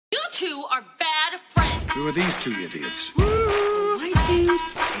two are bad friends. Who are these two idiots? A white dude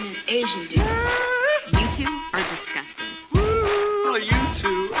and an Asian dude. You two are disgusting. Well, you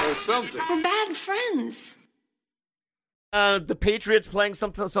two are something. We're bad friends. The Patriots playing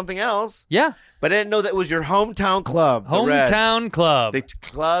something else. Yeah. But I didn't know that was your hometown club. The Reds. Hometown club. The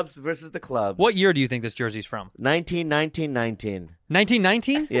clubs versus the clubs. What year do you think this jersey's from? 1919.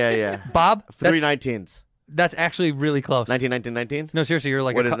 1919? Yeah. Bob? Three 19s. That's actually really close. 1919? No, seriously, you're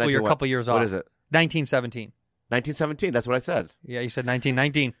like you're a couple years off. What is it? 1917. 1917. That's what I said. Yeah, you said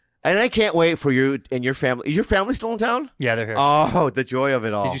 1919. And I can't wait for you and your family. Is your family still in town? Yeah, they're here. Oh, the joy of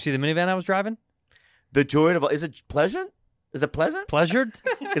it all. Did you see the minivan I was driving? The joy of it all. Is it pleasant? Is it pleasant? Pleasured?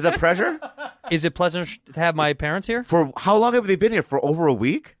 Is it pleasure? Is it pleasant to have my parents here? For how long have they been here? For over a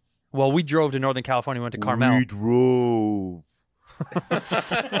week? Well, we drove to Northern California, went to Carmel. We drove.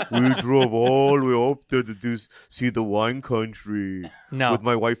 We drove all the way up there to see the wine country with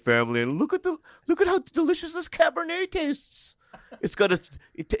my white family, and look at how delicious this Cabernet tastes. It's got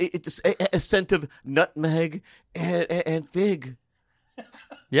a scent of nutmeg and fig.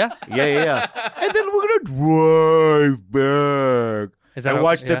 Yeah. And then we're gonna drive back and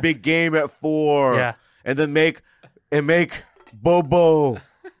watch the big game at 4. Yeah. And then make Bobo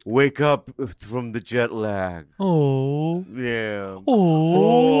wake up from the jet lag. Oh. Yeah.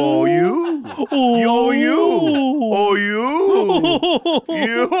 Oh. You. Oh. You.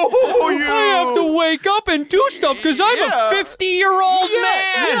 I have to wake up and do stuff because I'm a 50-year-old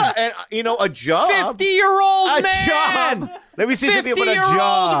man. Yeah, and a job. 50-year-old man. A job. Let me see something about a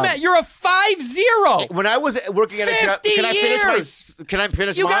job. Man. You're a 50. When I was working at a job, can I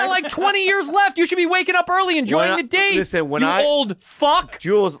finish You mine? got like 20 years left. You should be waking up early, enjoying the day. Listen, you old fuck.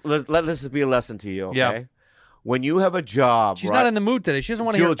 Jules, let this be a lesson to you, okay? Yeah. When you have a job, She's not in the mood today. She doesn't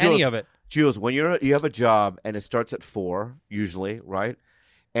want to hear any of it. Jules, when you have a job and it starts at 4, usually, right?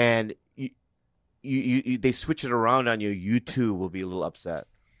 And you they switch it around on you, you too will be a little upset.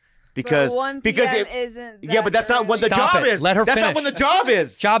 Because 1 PM isn't that but that's not what the Stop job it. is. Let her That's finish. not what the job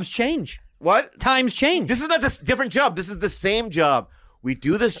is. Jobs change. What? Times change. This is not this different job. This is the same job. We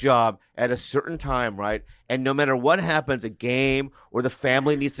do this job at a certain time, right? And no matter what happens, a game or the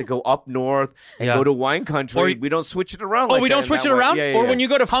family needs to go up north and go to wine country, we don't switch it around. We don't switch it around? Or when you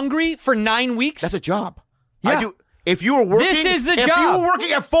go to Hungary for 9 weeks? That's a job. Yeah. If you were working, This is the if job. you were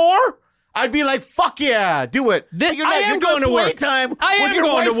working at 4, I'd be like, fuck yeah, do it. I am going to work. Time I am with your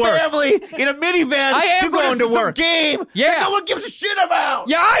going to white work. family in a minivan. I am to go going to some work. Game Yeah. that no one gives a shit about.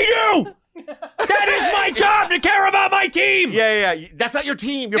 Yeah, I do. That is my job to care about my team. Yeah. That's not your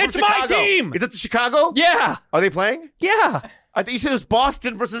team. You're It's from my Chicago. team. Is it Chicago? Yeah. Are they playing? Yeah. I think you said it was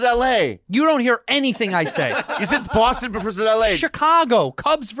Boston versus L.A. You don't hear anything I say. You said it's Boston versus L.A. Chicago,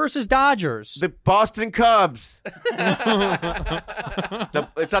 Cubs versus Dodgers. The Boston Cubs. It's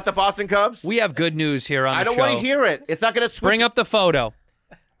not the Boston Cubs? We have good news here on the show. I don't want to hear it. It's not going to switch. Bring up the photo.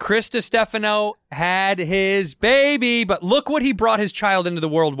 Chris DiStefano had his baby, but look what he brought his child into the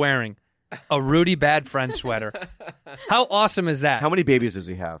world wearing. A Rudy Bad Friend sweater. How awesome is that? How many babies does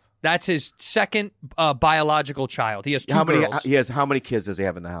he have? That's his second biological child. He has two girls. How many kids does he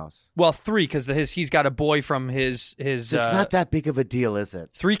have in the house? Well, 3, because he's got a boy from his. It's not that big of a deal, is it?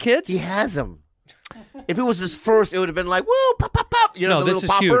 3 kids? He has them. If it was his first, it would have been like, woo, pop, pop, pop. You know, no, the this little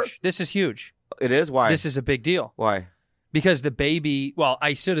is popper. huge. This is huge. It is? Why? This is a big deal. Why? Because the baby. Well,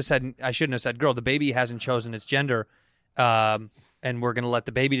 I shouldn't have said girl. The baby hasn't chosen its gender, and we're going to let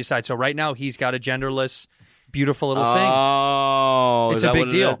the baby decide. So right now, he's got a genderless, beautiful little thing. Oh, it's a big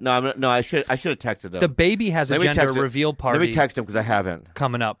deal. No, I should have texted them. The baby has a gender reveal party. Let me text him because I haven't.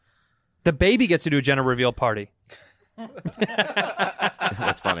 Coming up. The baby gets to do a gender reveal party.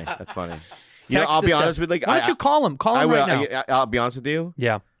 That's funny. You know, I'll be honest with you. Why don't you call him? Call him right now. I'll be honest with you.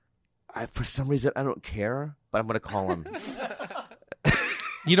 Yeah. For some reason, I don't care, but I'm going to call him.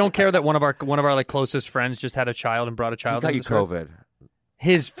 You don't care that one of our like closest friends just had a child and brought a child. He got you COVID.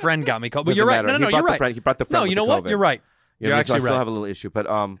 His friend got me COVID. But Doesn't you're right. matter. No, you're right. He brought the friend. No, you know with what? the COVID. You're right. You're So actually I still right. have a little issue, but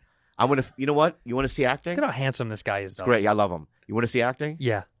I'm gonna. You know what? You want to see acting? Look at how handsome this guy is, though. It's great. I love him. You want to see acting?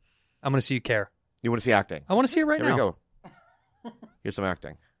 Yeah. I'm going to see you care. You want to see acting? I want to see it right Here now. we go. Here's some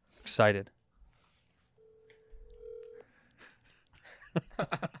acting. Excited.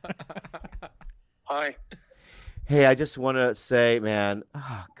 Hi. Hey, I just want to say, man,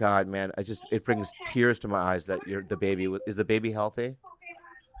 oh God, man, it brings tears to my eyes that the baby is the baby healthy?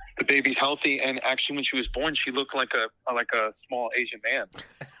 The baby's healthy, and actually, when she was born, she looked like a small Asian man.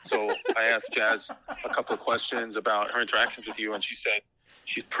 So I asked Jazz a couple of questions about her interactions with you, and she said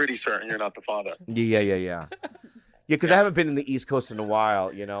she's pretty certain you're not the father. Yeah. Yeah, because I haven't been in the East Coast in a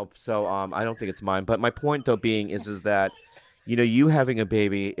while, you know, so I don't think it's mine. But my point, though, being is that, you having a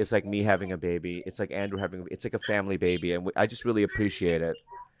baby, it's like me having a baby. It's like Andrew it's like a family baby. And I just really appreciate it.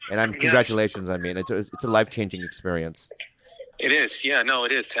 And congratulations. I mean, it's a life-changing experience. It is. Yeah, no,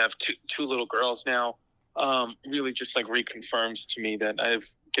 it is to have two little girls now. Really just like reconfirms to me that I have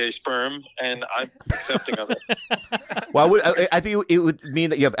gay sperm and I'm accepting of it. Well, I think it would mean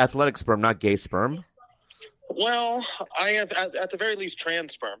that you have athletic sperm, not gay sperm. Well, I have at the very least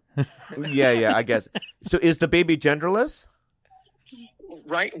trans sperm. Yeah, I guess. So is the baby genderless?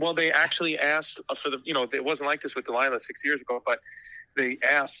 Right. Well, they actually asked for it wasn't like this with Delilah 6 years ago, but they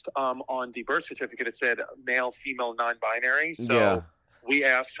asked on the birth certificate, it said male, female, non-binary. So we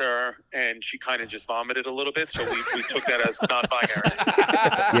asked her, and she kind of just vomited a little bit. So we took that as non-binary.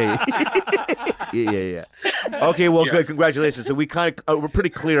 Yeah. Okay, well, good. Congratulations. So we're pretty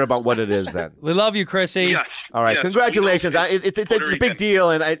clear about what it is then. We love you, Chrissy. Yes. All right. Yes. Congratulations. It's a big deal,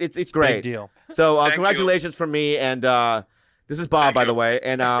 and it's great. Big deal. So congratulations from me, and this is Bob, by the way,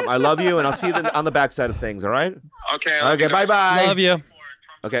 and I love you, and I'll see you on the backside of things. All right. Okay. Bye. Love you.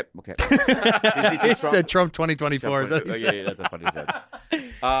 Okay. He said Trump 2024. Yeah, that's a funny said.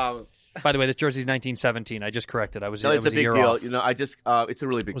 By the way, this jersey's 1917. I just corrected. It's a big deal. Off. It's a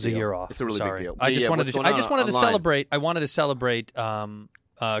really big deal. It was a year off. It's a really big deal. I just wanted to celebrate. I wanted to celebrate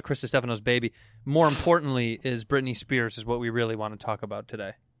Chris Stefano's baby. More importantly, is Britney Spears is what we really want to talk about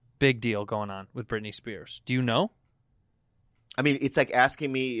today. Big deal going on with Britney Spears. Do you know? I mean, it's like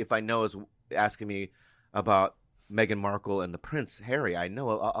asking me if I know is asking me about Meghan Markle and the Prince Harry. I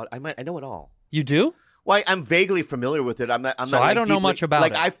know. I know it all. You do? Well, I'm vaguely familiar with it. I'm not. I don't know much about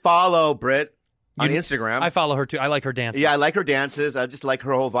it. I follow Brit on Instagram. I follow her too. I like her dances. Yeah, I like her dances. I just like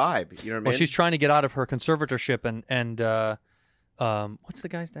her whole vibe. You know what I mean? Well, she's trying to get out of her conservatorship and what's the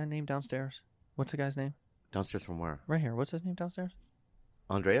guy's name downstairs? What's the guy's name? Downstairs from where? Right here. What's his name downstairs?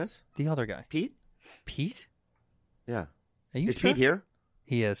 Andreas? The other guy. Pete? Pete? Yeah. Is Pete here?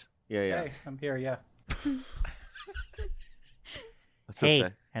 He is. Yeah. Hey, I'm here. Yeah.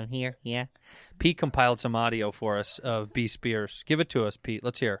 Hey, I'm here. Yeah. Pete compiled some audio for us of B. Spears. Give it to us, Pete.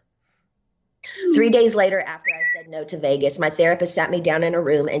 Let's hear. 3 days later, after I said no to Vegas, my therapist sat me down in a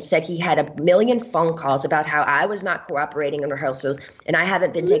room and said he had a million phone calls about how I was not cooperating in rehearsals and I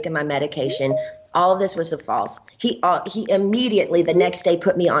haven't been taking my medication. All of this was false. He immediately the next day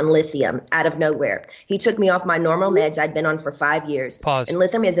put me on lithium out of nowhere. He took me off my normal meds I'd been on for 5 years. Pause. And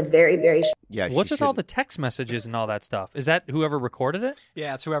lithium is a very, very... Yeah. What's with all the text messages and all that stuff? Is that whoever recorded it?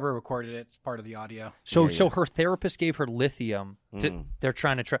 Yeah, it's whoever recorded it. It's part of the audio. So her therapist gave her lithium. They're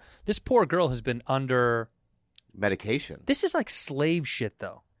trying to try. This poor girl has been under medication. This is like slave shit,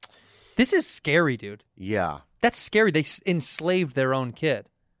 though. This is scary, dude. Yeah. That's scary. They enslaved their own kid.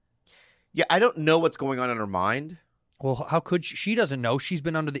 Yeah, I don't know what's going on in her mind. Well, how could she? She doesn't know. She's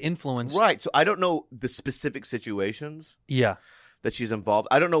been under the influence. Right. So I don't know the specific situations that she's involved.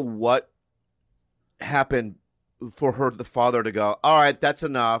 I don't know what happened for the father to go, all right, that's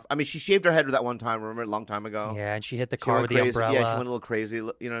enough. I mean, she shaved her head that one time, remember, a long time ago? Yeah, and she hit the car with the umbrella. Yeah, she went a little crazy,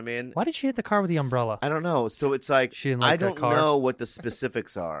 you know what I mean? Why did she hit the car with the umbrella? I don't know. So it's like, I don't know what the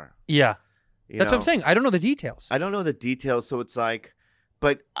specifics are. Yeah. That's what I'm saying. I don't know the details. I don't know the details, so it's like,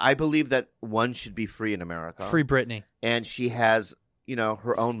 but I believe that one should be free in America. Free Britney. And she has,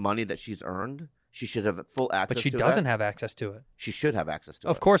 her own money that she's earned. She should have full access to it. But she doesn't have access to it. She should have access to it.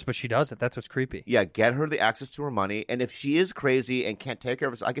 Of course, but she doesn't. That's what's creepy. Yeah, get her the access to her money. And if she is crazy and can't take care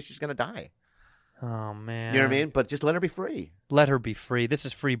of herself, I guess she's going to die. Oh, man. You know what I mean? But just let her be free. Let her be free. This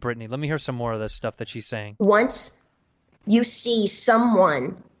is Free Britney. Let me hear some more of this stuff that she's saying. Once you see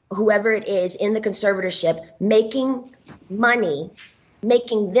someone, whoever it is, in the conservatorship making money,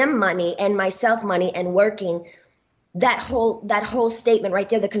 making them money and myself money and working, that whole statement right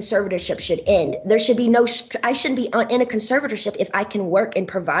there, the conservatorship should end. There should be I shouldn't be in a conservatorship if I can work and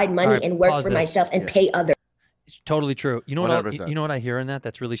provide money and work for myself and pay others. It's totally true. You know 100%. You know what I hear in that?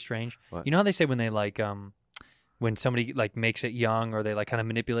 That's really strange. What? You know how they say when they when somebody makes it young, or they kind of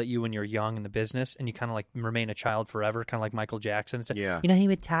manipulate you when you're young in the business, and you kind of remain a child forever, kind of like Michael Jackson. So, yeah. You know, he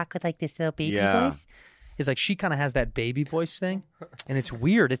would talk with this little baby voice. It's like she kind of has that baby voice thing, and it's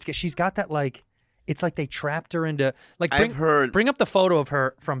weird. She's got that it's like they trapped her into bring up the photo of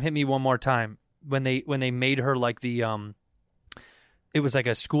her from Hit Me One More Time when they made her it was like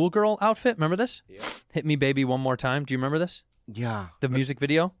a schoolgirl outfit. Remember this? Yeah. Hit Me Baby One More Time. Do you remember this? Yeah. The music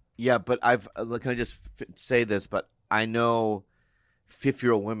video? Yeah, but can I just say this? But I know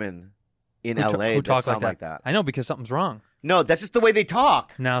 50-year-old women in LA who talk sound like that. I know, because something's wrong. No, that's just the way they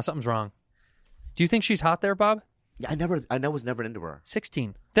talk. No, something's wrong. Do you think she's hot there, Bob? Yeah, I was never into her.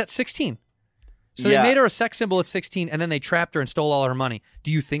 16. That's 16. So they made her a sex symbol at 16, and then they trapped her and stole all her money.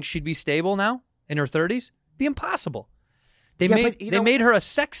 Do you think she'd be stable now in her 30s? Be impossible. They made her a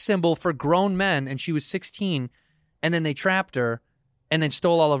sex symbol for grown men, and she was 16, and then they trapped her and then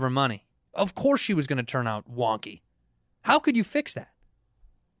stole all of her money. Of course she was going to turn out wonky. How could you fix that?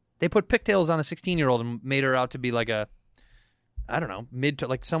 They put pigtails on a 16-year-old and made her out to be like a, I don't know,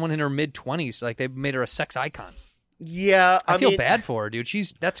 like someone in her mid-20s. Like they made her a sex icon. Yeah. I feel bad for her, dude.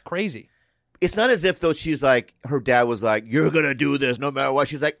 That's crazy. It's not as if, though, she's like, her dad was like, you're going to do this no matter what.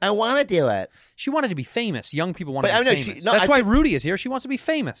 She's like, I want to do it. She wanted to be famous. Young people want to be famous. That's why Rudy is here. She wants to be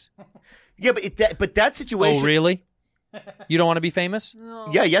famous. Yeah, but that situation. Oh, really? You don't want to be famous? No.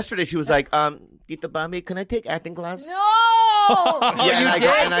 Yeah, yesterday she was like, Tito Bambi, can I take acting class? No!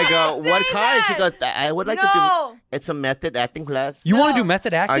 Yeah, and I go, what kind? She goes, I would like to do, it's a method acting class. You want to do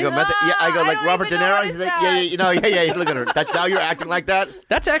method acting? I go, method, yeah, I go, like Robert De Niro. He's like, yeah, look at her. Now you're acting like that?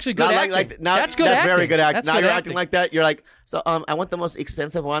 That's actually good acting. That's good acting. That's very good acting. Now you're acting. acting like that. You're like, so I want the most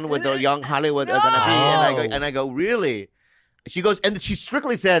expensive one with the young Hollywood No. gonna be. And I go, really? She goes, and she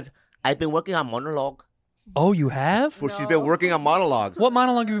strictly says, I've been working on monologue. Oh, you have? Well, she's been working on monologues. What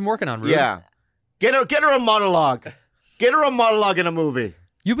monologue have you been working on, Rudy? Yeah. Get her a monologue. Get her a monologue in a movie.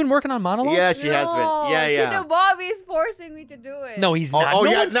 You've been working on monologues? Yeah, she has been. Yeah. Tito Bobby's forcing me to do it. No, he's not. Oh,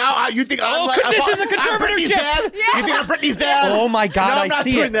 yeah. Now you think I'm like, this is the I'm Britney's conservatorship. dad? Yeah. You think I'm Britney's dad? Oh my God, no, I'm not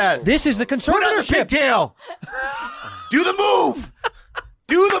see doing it. That. This is the conservatorship. Put on the pigtail. Do the move.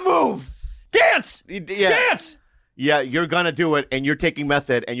 Do the move. Dance. Yeah. Dance. Yeah, you're gonna do it, and you're taking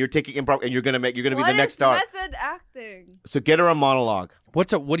method, and you're taking improv, and you're gonna be the next star. What is method acting? So get her a monologue. What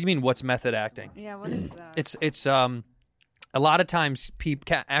do you mean? What's method acting? Yeah, what is that? It's a lot of times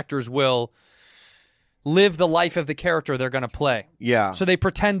actors will live the life of the character they're going to play. Yeah. So they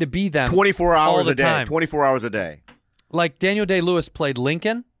pretend to be them 24 hours all the a day. time. 24 hours a day. Like Daniel Day-Lewis played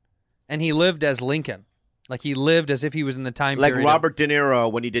Lincoln, and he lived as Lincoln. Like he lived as if he was in the time period. Like Robert De Niro,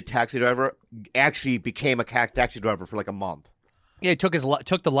 when he did Taxi Driver, actually became a taxi driver for like a month. Yeah, he took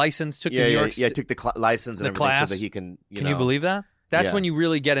the license, took New York. Yeah, took the license and everything class. so that he can. Can you believe that? That's when you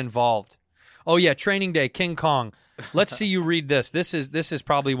really get involved. Oh yeah, Training Day, King Kong. Let's see you read this. This is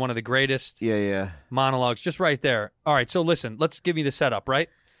probably one of the greatest monologues, just right there. All right, so listen, let's give you the setup, right?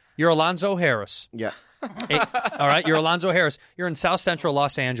 You're Alonzo Harris. Yeah. All right, you're Alonzo Harris. You're in South Central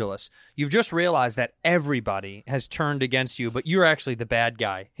Los Angeles. You've just realized that everybody has turned against you, but you're actually the bad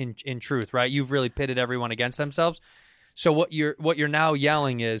guy in truth, right? You've really pitted everyone against themselves. So what you're now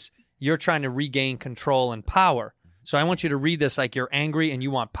yelling is you're trying to regain control and power. So I want you to read this like you're angry and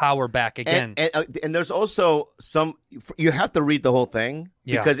you want power back again. And there's also you have to read the whole thing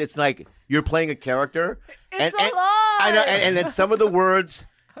because it's like you're playing a character. It's a lie. I know, and then some of the words,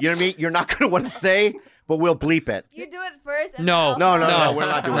 you know what I mean, you're not going to want to say, but we'll bleep it. You do it first. And No, we're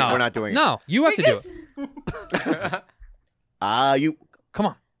not doing it. We're not doing it. No, you have to do it. You come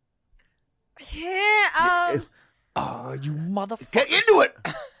on. Yeah. Oh, you motherfucker! Get into it.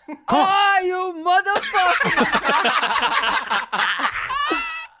 Oh, you motherfucker!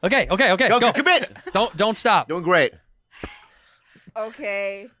 Okay. Go. Commit. Don't stop. Doing great.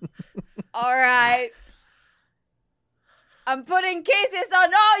 Okay. All right. I'm putting cases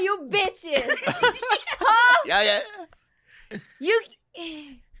on all you bitches. Huh? Yeah. You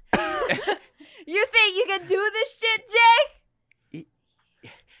think you can do this shit, Jake?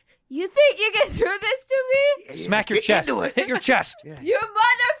 You think you can do this to me? Smack your chest. Hit your chest. You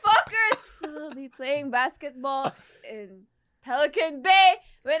motherfuckers will be playing basketball in Pelican Bay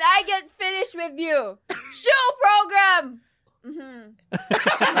when I get finished with you. Show program.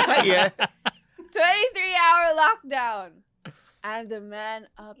 Yeah. 23-hour lockdown. I'm the man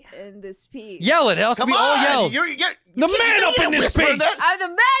up in this piece. Yell it. Else we all yell. You're the man up in this piece. I'm the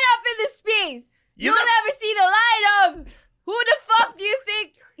man up in this piece. You'll never see the light of who the fuck do you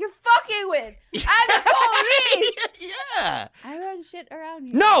think you're fucking with? I'm the police. Yeah. I run shit around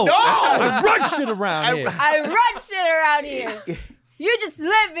here. No. I run shit around here. I run shit around here. You just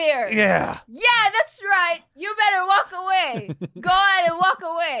live here. Yeah. Yeah, that's right. You better walk away. Go ahead and walk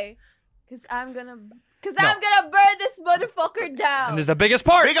away. Cause I'm gonna burn this motherfucker down. And this is the biggest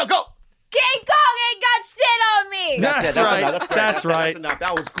part. Here you go. King Kong ain't got shit on me. That's right. Enough. That's right. That's enough.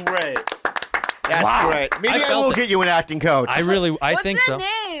 That was great. That's great. Maybe I will get you an acting coach. I think so. What's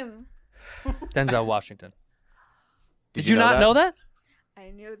the name? Denzel Washington. Did you you not know that?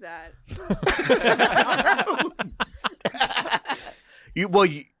 I knew that.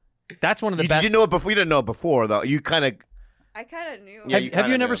 That's one of the best. Did you know it before? You didn't know it before, though. You kind of. I kind of knew. Yeah, have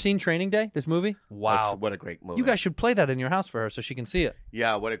you never seen Training Day? This movie? Wow, what a great movie! You guys should play that in your house for her so she can see it.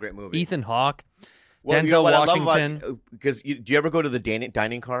 Yeah, what a great movie. Ethan Hawke, Denzel you know Washington. Because do you ever go to the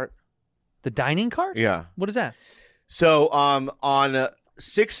dining cart? The dining cart? Yeah. What is that? So on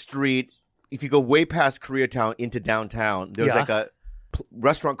 6th Street if you go way past Koreatown into downtown, there's like a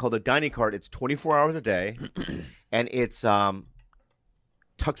restaurant called the Dining Cart. It's 24 hours a day, and it's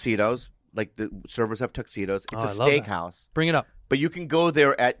tuxedos. Like the servers have tuxedos. It's a steakhouse. Bring it up. But you can go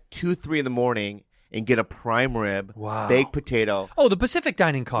there at 2, 3 in the morning and get a prime rib, baked potato. Oh, the Pacific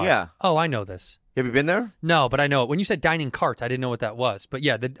Dining Cart. Yeah. Oh, I know this. Have you been there? No, but I know it. When you said dining cart, I didn't know what that was. But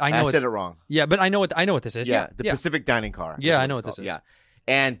yeah, I said it wrong. Yeah, but I know what this is. Yeah, the Pacific Dining Car. Yeah, I know what this is.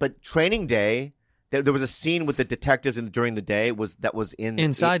 Yeah, but training day, there was a scene with the detectives during the day that was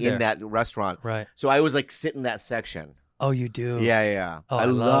inside that restaurant. Right. So I was like sitting in that section. Oh, you do? Yeah. Oh, I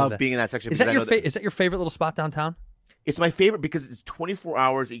love being in that section. Is that your favorite little spot downtown? It's my favorite because it's 24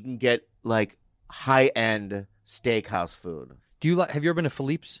 hours. You can get like high-end steakhouse food. Have you ever been to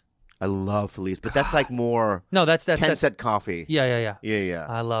Philippe's? I love Philippe's, but that's like more. No, that's 10-cent coffee. Yeah. Yeah.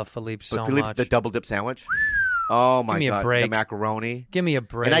 I love Philippe's so Philippe's, much. the double dip sandwich. Oh my God! Give me a break. The macaroni. Give me a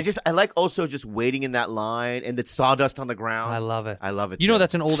break. And I like also just waiting in that line and the sawdust on the ground. I love it. You know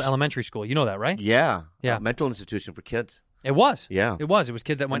that's an old elementary school. You know that, right? Yeah. Yeah. Mental institution for kids. It was. Yeah. It was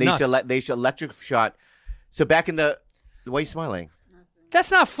kids that went nuts. They used to electric shot. So back in the. Why are you smiling?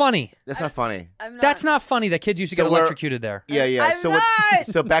 That's not funny. That's not funny. That's not funny that kids used to get electrocuted there. Yeah.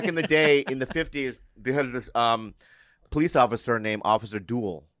 So back in the day, in the 50s, they had this police officer named Officer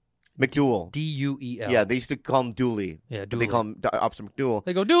McDougal. Duel. Yeah, they used to call him Dooley. Yeah, Dooley. They call him Officer McDougal.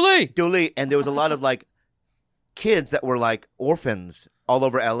 They go, Dooley. And there was a lot of like kids that were like orphans all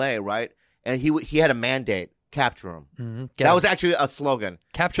over L.A., right? And he had a mandate. Capture them. Mm-hmm. That was actually a slogan.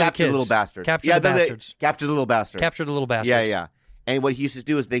 Capture the little bastards. Capture the bastards. Capture the little bastards. Capture the little bastards. Yeah. And what he used to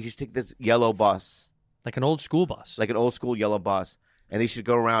do is they used to take this yellow bus. Like an old school bus. Like an old school yellow bus. And they should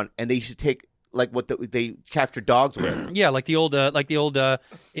go around and they should take like what they capture dogs with. Yeah, like the old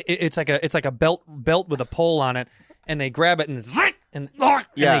it's like a belt with a pole on it, and they grab it and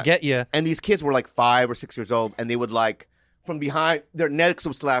they get you. And these kids were like 5 or 6 years old, and they would like from behind their necks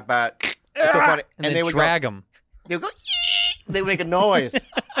would slap at. It's so funny. And they would drag them. They would go. They would make a noise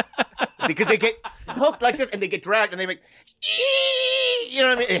because they get hooked like this, and they get dragged, and they make. You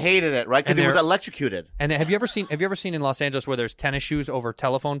know what I mean? I hated it, right? Because it was electrocuted. And have you ever seen in Los Angeles where there's tennis shoes over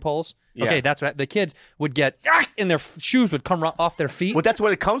telephone poles? Yeah. Okay, that's right. The kids would get and their shoes would come off their feet. Well, that's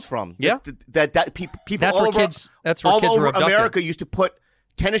where it comes from. Yeah, that people that's all where over kids. That's where all kids over were abducted. America used to put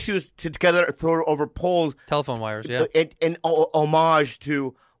tennis shoes together, throw over poles, telephone wires. Yeah, in homage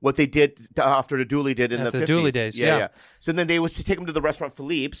to what they did after the Dooley did in the 50s. Dooley days. Yeah. So then they would take them to the restaurant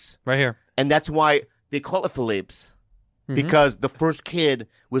Philippe's right here, and that's why they call it Philippe's. Because the first kid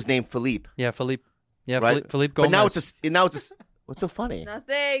was named Philippe. Yeah, Philippe. Yeah, right? Philippe Gomez. But now it's what's so funny?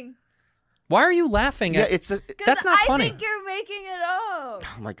 Nothing. Why are you laughing? That's not funny. I think you're making it up.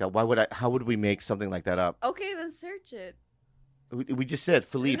 Oh my god! How would we make something like that up? Okay, then search it. We just said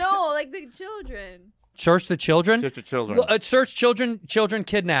Philippe. No, like the children. Search the children. Search the children. Search children. Children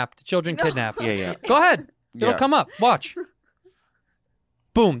kidnapped. Children kidnapped. Yeah. Go ahead. It'll come up. Watch.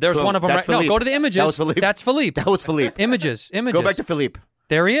 Boom. There's one of them right now. No, go to the images. That was Philippe. That's Philippe. That was Philippe. Images. Go back to Philippe.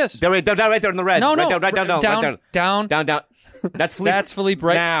 There he is. Right there in the red. No. Right down. That's Philippe. That's Philippe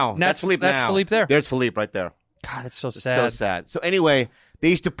right now. That's Philippe now. That's Philippe there. There's Philippe right there. God, it's so sad. So sad. So anyway, they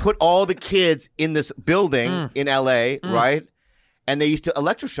used to put all the kids in this building in L.A., right? And they used to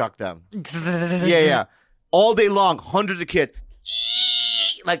electroshock them. Yeah. All day long, hundreds of kids.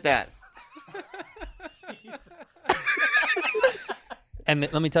 Like that. And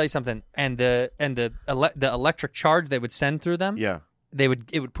let me tell you something. And the electric charge they would send through them. Yeah.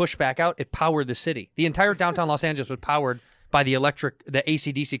 It would push back out. It powered the city. The entire downtown Los Angeles was powered by the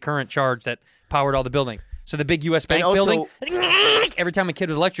AC/DC current charge that powered all the buildings. So the big U.S. Bank building, every time a kid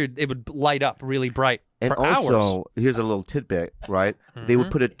was electrocuted, it would light up really bright for hours. Here's a little tidbit, right? They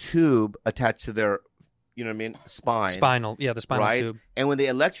would put a tube attached to their, you know what I mean, spine. The spinal tube. And when they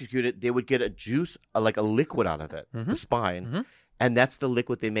electrocute it, they would get a juice, like a liquid out of it, the spine. And that's the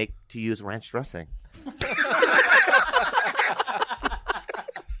liquid they make to use ranch dressing.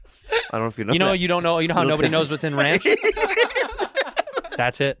 I don't know if you know. You don't know. You know how nobody knows what's in ranch.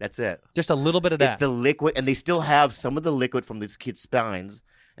 That's it. That's it. Just a little bit of that. It's the liquid, and they still have some of the liquid from these kids' spines,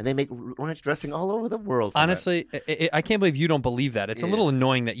 and they make ranch dressing all over the world. Honestly, I can't believe you don't believe that. It's a little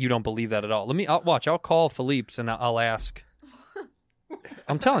annoying that you don't believe that at all. I'll call Philippe's and I'll ask.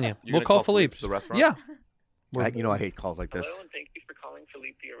 I'm telling you, we'll call Philippe's. The restaurant. Yeah. I hate calls like this. Hello, and thank you for calling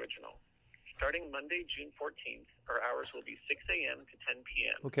Philippe the Original. Starting Monday, June 14th, our hours will be 6 a.m. to 10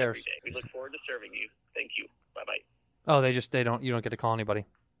 p.m. Who cares? every day. We look forward to serving you. Thank you. Bye-bye. Oh, you don't get to call anybody.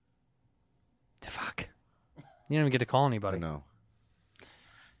 Fuck. You don't even get to call anybody. I know.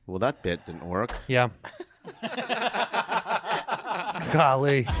 Well, that bit didn't work. Yeah.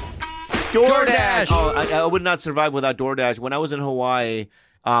 Golly. DoorDash. Oh, I would not survive without DoorDash. When I was in Hawaii,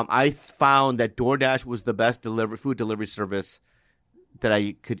 I found that DoorDash was the best food delivery service that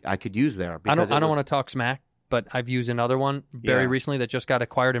I could use there. I don't want to talk smack, but I've used another one very recently that just got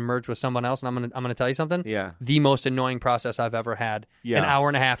acquired and merged with someone else, and I'm gonna tell you something. Yeah. The most annoying process I've ever had. Yeah. An hour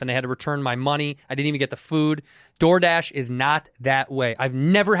and a half, and they had to return my money. I didn't even get the food. DoorDash is not that way. I've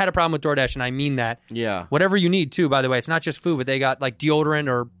never had a problem with DoorDash, and I mean that. Yeah. Whatever you need, too, by the way. It's not just food, but they got like deodorant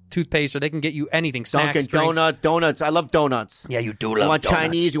or toothpaste, or they can get you anything. Snacks, Dunkin' donuts. I love donuts. Yeah, you do love You want donuts.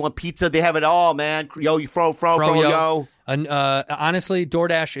 Chinese, you want pizza, they have it all, man. Yo, you fro, yo. And, honestly,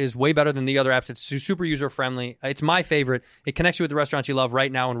 DoorDash is way better than the other apps. It's super user-friendly. It's my favorite. It connects you with the restaurants you love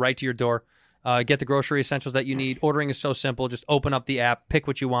right now and right to your door. Get the grocery essentials that you need. Ordering is so simple. Just open up the app, pick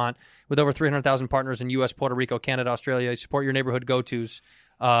what you want. With over 300,000 partners in U.S., Puerto Rico, Canada, Australia, support your neighborhood go-tos.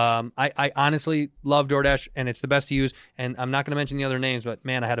 I honestly love DoorDash, and it's the best to use. And I'm not going to mention the other names, but,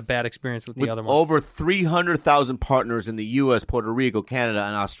 man, I had a bad experience with the other one. Over 300,000 partners in the U.S., Puerto Rico, Canada,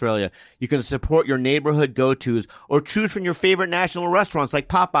 and Australia. You can support your neighborhood go-tos or choose from your favorite national restaurants like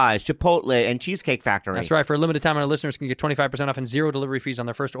Popeyes, Chipotle, and Cheesecake Factory. That's right. For a limited time, our listeners can get 25% off and zero delivery fees on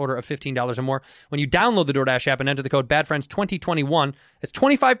their first order of $15 or more. When you download the DoorDash app and enter the code BADFRIENDS2021, it's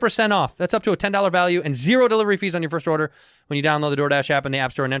 25% off. That's up to a $10 value and zero delivery fees on your first order when you download the DoorDash app in the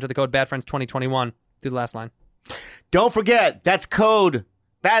App Store and enter the code BADFRIENDS2021. Do the last line. Don't forget, that's code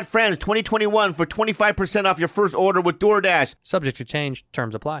BADFRIENDS2021 for 25% off your first order with DoorDash. Subject to change.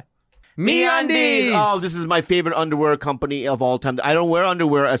 Terms apply. MeUndies! Oh, this is my favorite underwear company of all time. I don't wear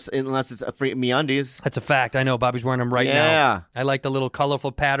underwear unless it's free MeUndies. That's a fact. I know. Bobby's wearing them right now. Yeah. I like the little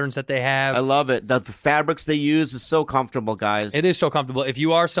colorful patterns that they have. I love it. The fabrics they use is so comfortable, guys. It is so comfortable. If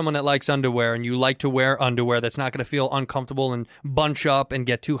you are someone that likes underwear and you like to wear underwear that's not going to feel uncomfortable and bunch up and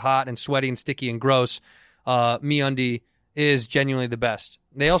get too hot and sweaty and sticky and gross, MeUndies is genuinely the best.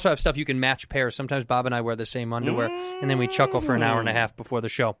 They also have stuff you can match pairs. Sometimes Bob and I wear the same underwear, and then we chuckle for an hour and a half before the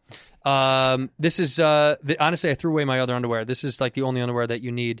show. This is, honestly, I threw away my other underwear. This is like the only underwear that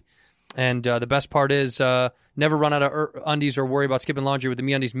you need. And the best part is never run out of undies or worry about skipping laundry with the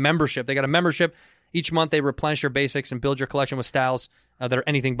MeUndies membership. They got a membership. Each month, they replenish your basics and build your collection with styles that are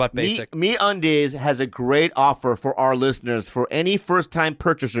anything but basic. MeUndies has a great offer for our listeners. For any first-time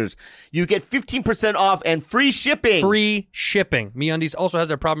purchasers, you get 15% off and free shipping. Free shipping. MeUndies also has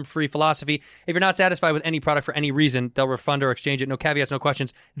their problem-free philosophy. If you're not satisfied with any product for any reason, they'll refund or exchange it. No caveats, no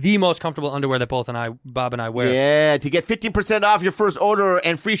questions. The most comfortable underwear that Bob and I wear. Yeah, to get 15% off your first order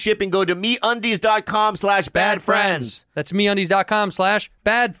and free shipping, go to MeUndies.com/badfriends. That's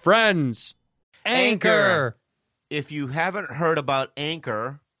MeUndies.com/badfriends. Anchor. If you haven't heard about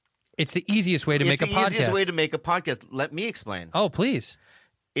Anchor, it's the easiest way to make a podcast. It's the easiest way to make a podcast. Let me explain. Oh, please.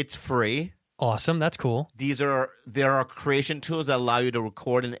 It's free. Awesome. That's cool. There are creation tools that allow you to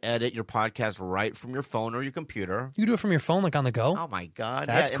record and edit your podcast right from your phone or your computer. You do it from your phone, like on the go? Oh, my God.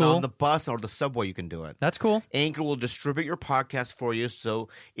 That's cool. And on the bus or the subway, you can do it. That's cool. Anchor will distribute your podcast for you so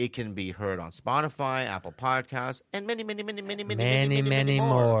it can be heard on Spotify, Apple Podcasts, and many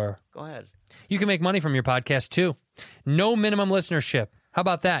more. Go ahead. You can make money from your podcast, too. No minimum listenership. How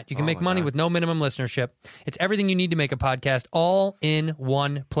about that? You can make money with no minimum listenership. It's everything you need to make a podcast all in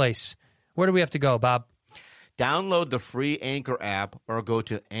one place. Where do we have to go, Bob? Download the free Anchor app or go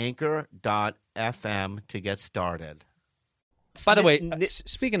to anchor.fm to get started. By the way,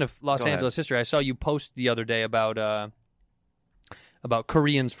 speaking of Los Angeles history, I saw you post the other day about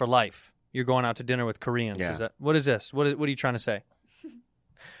Koreans for life. You're going out to dinner with Koreans. Yeah. What is this? What are you trying to say?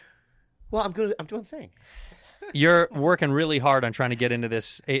 Well, I'm doing a thing. You're working really hard on trying to get into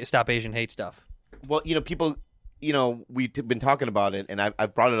this Stop Asian Hate stuff. Well, people, we've been talking about it, and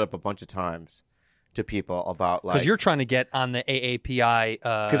I've brought it up a bunch of times to people about because you're trying to get on the AAPI.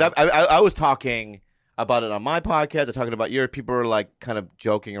 Because I was talking about it on my podcast. I'm talking about your people are like kind of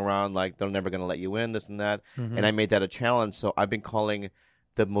joking around, like they're never going to let you in, this and that. Mm-hmm. And I made that a challenge. So I've been calling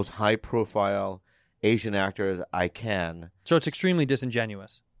the most high-profile Asian actors I can. So it's extremely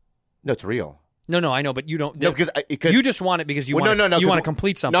disingenuous. No, it's real. No, I know, but you don't. No, because you just want it because you want to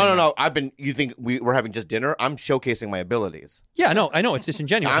complete something. No. You think we're having just dinner? I'm showcasing my abilities. Yeah, I know. It's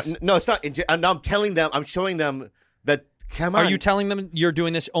disingenuous. No, it's not. I'm telling them. I'm showing them that. Come on. Are you telling them you're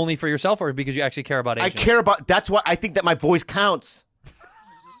doing this only for yourself, or because you actually care about Asians? I care about. That's why I think that my voice counts.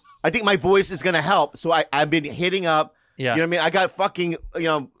 I think my voice is going to help. So I've been hitting up. Yeah. You know what I mean? I got fucking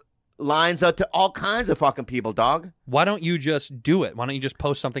lines out to all kinds of fucking people, dog. Why don't you just do it? Why don't you just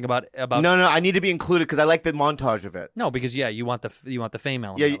post something about? No, I need to be included because I like the montage of it. No, because you want the fame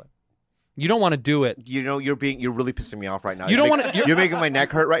element of it. You don't want to do it. You know, you're really pissing me off right now. You don't want to. You're making my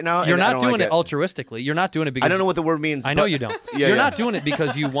neck hurt right now. You're not doing it altruistically. You're not doing it because I don't know what the word means. I know you don't. You're not doing it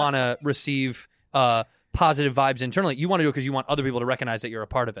because you want to receive positive vibes internally. You want to do it because you want other people to recognize that you're a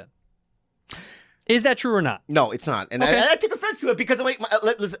part of it. Is that true or not? No, it's not. And, okay. I take offense to it because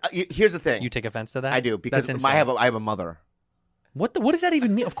listen, here's the thing. You take offense to that? I do because I have a mother. What does that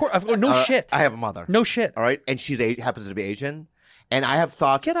even mean? Of course, shit. I have a mother. No shit. All right, and happens to be Asian. And I have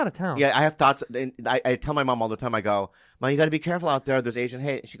thoughts. Get out of town. Yeah, I have thoughts. And I tell my mom all the time. I go, Mom, you got to be careful out there. There's Asian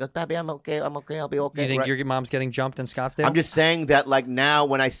hate. She goes, Baby, I'm okay. I'll be okay. You think your mom's getting jumped in Scottsdale? I'm just saying that, like, now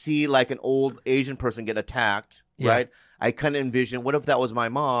when I see like an old Asian person get attacked, right? I kind of envision, what if that was my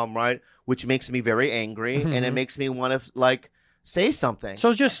mom, right? Which makes me very angry, and it makes me want to like say something.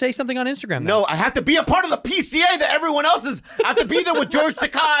 So just say something on Instagram. Then. No, I have to be a part of the PCA that everyone else is. I have to be there with George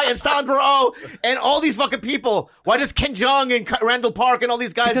Takei and Sandra Oh and all these fucking people. Why does Ken Jeong and Randall Park and all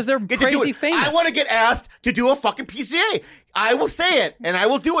these guys because they're get crazy to do it? famous. I want to get asked to do a fucking PCA. I will say it, and I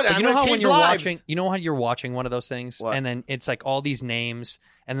will do it, and I'm going to change lives. You know how you're watching one of those things, what? And then it's like all these names,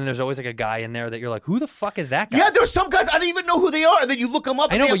 and then there's always like a guy in there that you're like, who the fuck is that guy? Yeah, there's some guys I don't even know who they are, and then you look them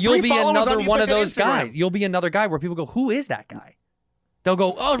up. I know, and but you'll be another on one of those Instagram. guys. You'll be another guy where people go, who is that guy? They'll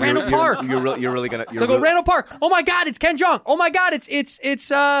go, oh, Randall Park. You're really gonna. They'll go, Randall Park. Oh my God, it's Ken Jeong. Oh my God,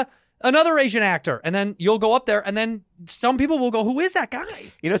 it's another Asian actor. And then you'll go up there, and then some people will go, who is that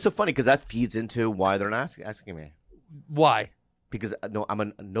guy? You know, it's so funny because that feeds into why they're not asking me. Why? Because no, I'm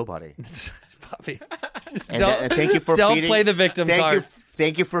a nobody. Bobby. And thank you for don't play the victim card.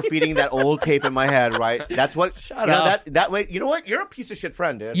 Thank you for feeding that old tape in my head, right? That's what. Shut up. That way, you know what? You're a piece of shit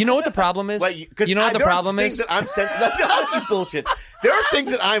friend, dude. You know what the problem is? You know what the problem is? There are things that I'm bullshit. There are things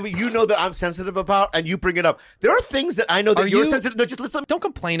that that I'm sensitive about, and you bring it up. There are things that I know that you're sensitive. No, just listen. Don't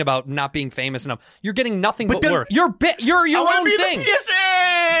complain about not being famous enough. You're getting nothing but work. You're your own thing. The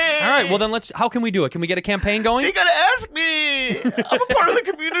PSA. All right. Well, then how can we do it? Can we get a campaign going? You gotta ask me. I'm a part of the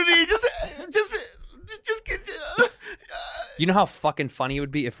community. Just get. You know how fucking funny it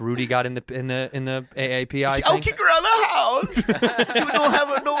would be if Rudy got in the AAPI. I'll kick her out of the house. She would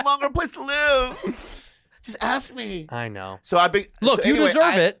no longer a place to live. Just ask me. I know. So you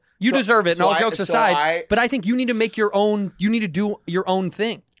deserve it. You deserve it. And all jokes aside, but I think you need to make your own. You need to do your own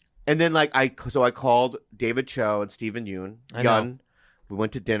thing. And then I called David Cho and Stephen Yun. We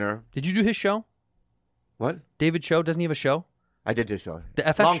went to dinner. Did you do his show? What? David Cho, doesn't he have a show? I did his show. The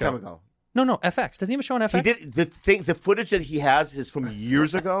FX long show. time ago. No, FX. Doesn't he have a show on FX? He did. The footage that he has is from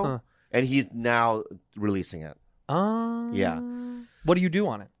years ago, and he's now releasing it. Yeah. What do you do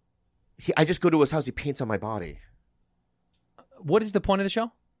on it? I just go to his house. He paints on my body. What is the point of the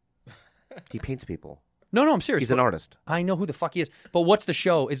show? He paints people. No, I'm serious. He's an artist. I know who the fuck he is. But what's the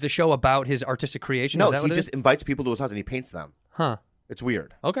show? Is the show about his artistic creation? No, is that he just invites people to his house and he paints them. Huh. It's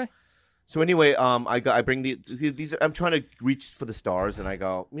weird. Okay. So anyway, I bring these. I'm trying to reach for the stars, and I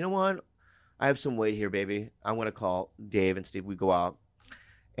go, you know what? I have some weight here, baby. I'm gonna call Dave and Steve. We go out,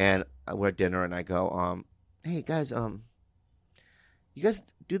 and we're at dinner, and I go, hey guys, you guys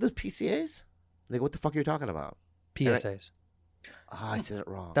do those PCAs? They go, what the fuck are you talking about? PSAs. I said it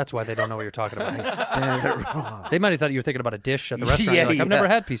wrong. That's why they don't know what you're talking about. I said it wrong. They might have thought you were thinking about a dish at the restaurant. You're like, I've never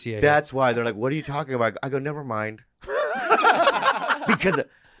had PCA. That's why they're like, what are you talking about? I go, never mind. because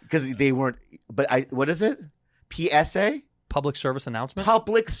they weren't. But what is it? PSA? Public service announcement?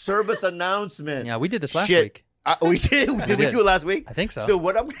 Public service announcement. Yeah, we did this last week. We did. Did we do it last week? I think so. So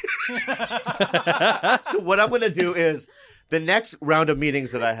what I'm going to do is the next round of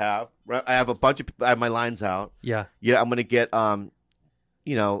meetings that I have a bunch of I have my lines out. Yeah. Yeah, I'm going to get try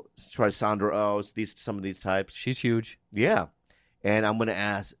Sandra Oh, some of these types. She's huge. Yeah. And I'm going to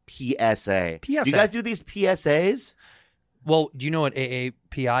ask PSA. PSA. Do you guys do these PSAs? Well, do you know what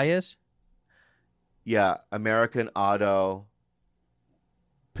AAPI is? Yeah, American Auto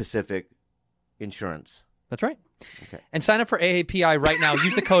Pacific Insurance. That's right. Okay. And sign up for AAPI right now.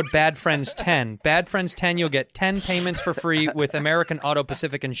 Use the code BADFRIENDS10. BADFRIENDS10, you'll get 10 payments for free with American Auto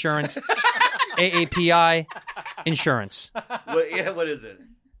Pacific Insurance. AAPI Insurance. What is it?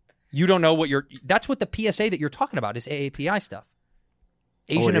 You don't know what that's what the PSA that you're talking about is AAPI stuff.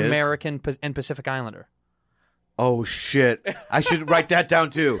 Asian American and Pacific Islander. Oh, shit. I should write that down,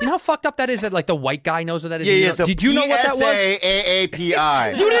 too. You know how fucked up that is that, like, the white guy knows what that is? Yeah. So did you know what that was?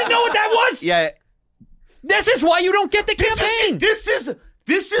 AAPI. You didn't know what that was? Yeah. This is why you don't get the campaign. This is.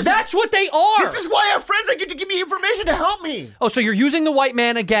 That's what they are. This is why I have friends that get to give me information to help me. Oh, so you're using the white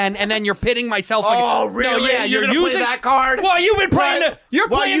man again, and then you're pitting myself. Oh, really? No, yeah, you're going to play that card? Well, you've been playing You're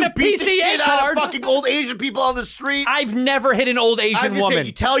playing the beat the PCA shit card. Out of fucking old Asian people on the street. I've never hit an old Asian woman. Saying,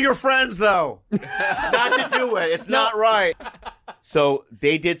 you tell your friends, though, not to do it. It's not right. So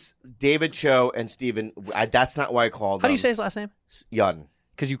they did David Cho and Steven. That's not why I called them. How do you say his last name? Yun.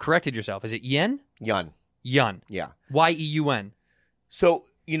 Because you corrected yourself. Is it Yen? Yun. Yun. Yeah. Yeun. So,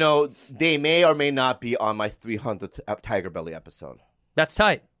 they may or may not be on my 300th Tiger Belly episode. That's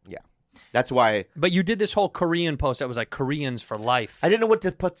tight. Yeah. That's why. But you did this whole Korean post that was like Koreans for life. I didn't know what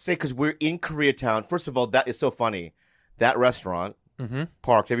to say because we're in Koreatown. First of all, that is so funny. That restaurant,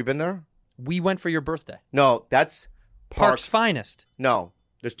 Parks, have you been there? We went for your birthday. No, that's Parks' finest. No,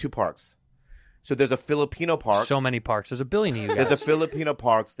 there's 2 parks. So there's a Filipino park. So many parks. There's a billion of you guys. There's a Filipino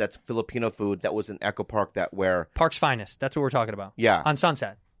parks that's Filipino food that was an Echo Park where Parks' finest. That's what we're talking about. Yeah. On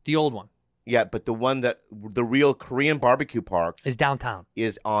Sunset. The old one. Yeah, but the one the real Korean barbecue parks is downtown.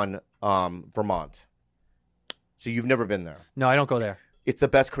 Is on Vermont. So you've never been there. No, I don't go there. It's the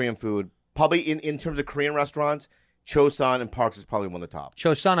best Korean food. Probably in terms of Korean restaurants, Chosun and Parks is probably one of the top.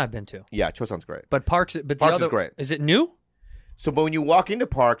 Chosun I've been to. Yeah, Chosun's great. But Parks is great. Is it new? So but when you walk into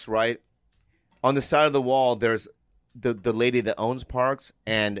Parks, right, on the side of the wall, there's the lady that owns Parks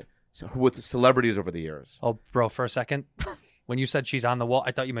and with celebrities over the years. Oh, bro, for a second, when you said she's on the wall,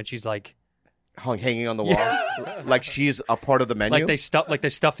 I thought you meant she's like hanging on the wall, like she's a part of the menu. Like they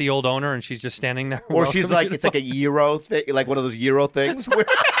stuff the old owner, and she's just standing there. Or she's like it's like a gyro thing, like one of those gyro things where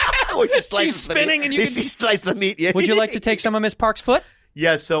she's spinning and you can slice the meat. Yeah. Would you like to take some of Miss Park's foot?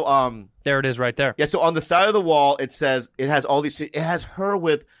 Yeah. So there it is, right there. Yeah. So on the side of the wall, it has all these. It has her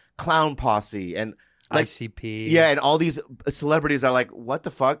with Clown Posse and like, ICP. Yeah, and all these celebrities are like, what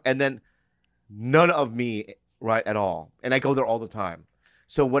the fuck? And then none of me, right, at all. And I go there all the time.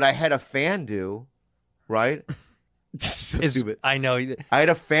 So what I had a fan do, right? So stupid. I know. I had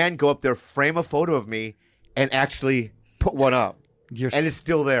a fan go up there, frame a photo of me, and actually put one up. And it's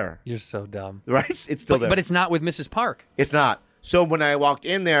still there. You're so dumb. Right? It's still there. But it's not with Mrs. Park. It's not. So when I walked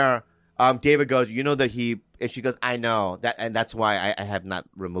in there, David goes, you know that and she goes, I know. And that's why I have not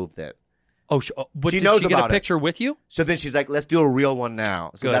removed it. Oh, but did she get a picture with you? So then she's like, let's do a real one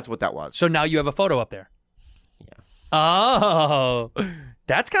now. So that's what that was. So now you have a photo up there. Yeah. Oh,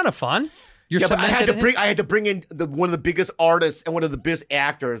 that's kind of fun. But I had to bring in one of the biggest artists and one of the biggest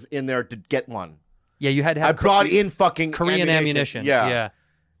actors in there to get one. Yeah, you had to have. I brought in fucking Korean ammunition. Yeah.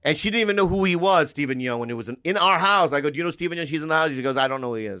 And she didn't even know who he was, Stephen Young, when he was in our house. I go, do you know Stephen Young? She's in the house. She goes, I don't know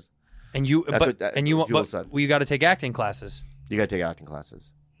who he is. And you, Jules said. Well, you got to take acting classes. You got to take acting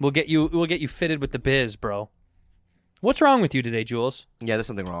classes. We'll get you fitted with the biz, bro. What's wrong with you today, Jules? Yeah, there's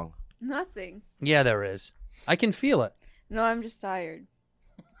something wrong. Nothing. Yeah, there is. I can feel it. No, I'm just tired.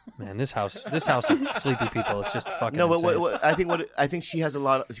 Man, this house of sleepy people is just fucking. No, but I think she has a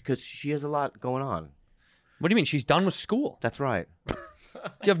lot because she has a lot going on. What do you mean? She's done with school. That's right.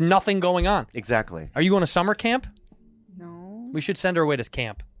 You have nothing going on. Exactly. Are you going to summer camp? No. We should send her away to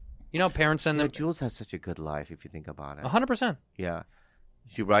camp. You know, parents send them. Jules has such a good life if you think about it. 100%. Yeah.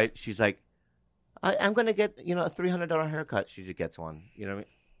 She's like, I'm going to get, a $300 haircut. She just gets one. You know what I mean?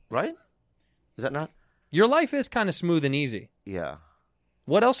 Right? Is that not? Your life is kind of smooth and easy. Yeah.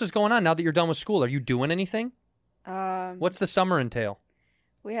 What else is going on now that you're done with school? Are you doing anything? What's the summer entail?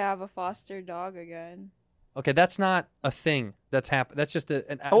 We have a foster dog again. Okay, that's not a thing that's happened. That's just it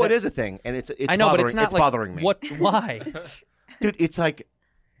is a thing, and it's I know, but it's not bothering me. What? Why? Dude, it's like,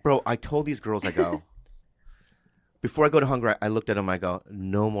 bro, I told these girls, I go, before I go to Hungary, I looked at them, I go,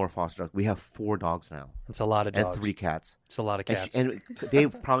 no more foster dogs. We have 4 dogs now. It's a lot of dogs. And 3 cats. It's a lot of cats. And they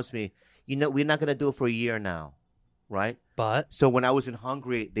promised me, we're not going to do it for a year now, right? But? So when I was in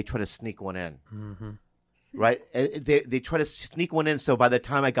Hungary, they tried to sneak one in, right? And they tried to sneak one in, so by the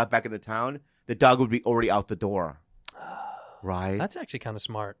time I got back in the town, the dog would be already out the door, right? That's actually kind of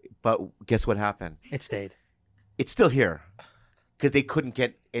smart. But guess what happened? It stayed. It's still here because they couldn't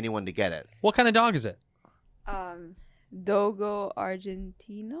get anyone to get it. What kind of dog is it? Dogo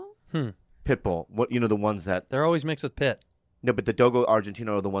Argentino. Pitbull. What the ones that they're always mixed with pit. No, but the Dogo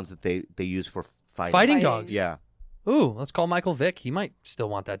Argentino are the ones that they use for fighting. Fighting dogs. Yeah. Ooh, let's call Michael Vick. He might still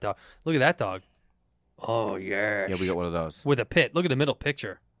want that dog. Look at that dog. Oh yeah. Yeah, we got one of those with a pit. Look at the middle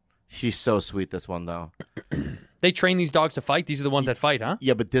picture. She's so sweet. This one though. They train these dogs to fight. These are the ones that fight, huh?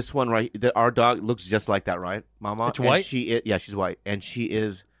 Yeah, but this one our dog looks just like that, right, Mama? It's white. She's white, and she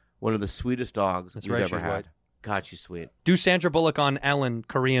is one of the sweetest dogs you've ever had. White. God, she's sweet. Do Sandra Bullock on Ellen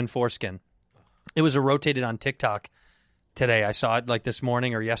Korean foreskin. It was rotated on TikTok today. I saw it like this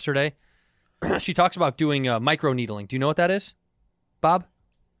morning or yesterday. She talks about doing micro needling. Do you know what that is, Bob?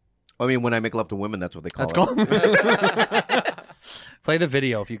 I mean, when I make love to women, that's what they call it. Play the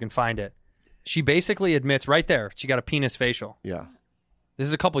video if you can find it. She basically admits right there she got a penis facial. Yeah. This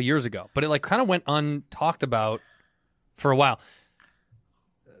is a couple years ago, but it kind of went untalked about for a while.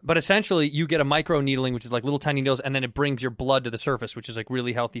 But essentially, you get a micro needling, which is like little tiny needles, and then it brings your blood to the surface, which is like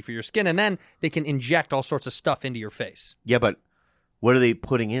really healthy for your skin. And then they can inject all sorts of stuff into your face. Yeah, but what are they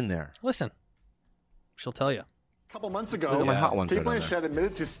putting in there? Listen, she'll tell you. A couple months ago, Kate Blanchett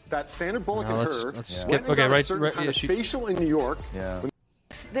admitted to that Sandra Bullock and her let's skip. Okay, right. Kind of facial in New York. Yeah.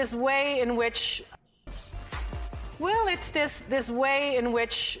 This way in which, well, it's this way in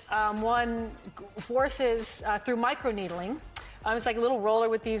which one forces through microneedling. It's like a little roller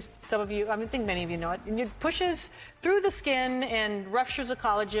with these. Some of you, I think many of you know it. And it pushes through the skin and ruptures the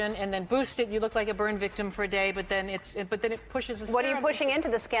collagen, and then boosts it. You look like a burn victim for a day, but then it pushes. The what are you pushing into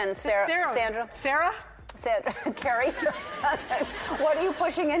the skin, Sandra? Sarah? Carrie, what are you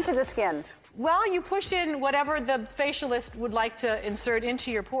pushing into the skin? Well, you push in whatever the facialist would like to insert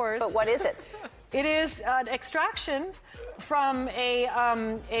into your pores. But what is it? It is an extraction from a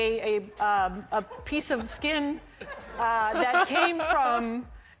piece of skin that came from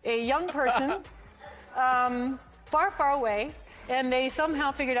a young person far, far away. And they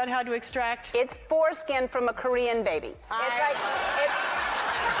somehow figured out how to extract. It's foreskin from a Korean baby.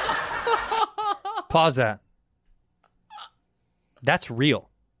 Pause that. That's real.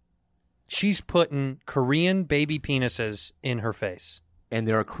 She's putting Korean baby penises in her face. And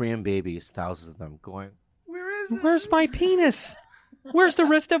there are Korean babies, thousands of them, going, Where's my penis? Where's the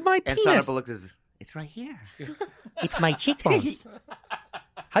rest of my and penis? Sandra Bullock is, it's right here. It's my cheekbones.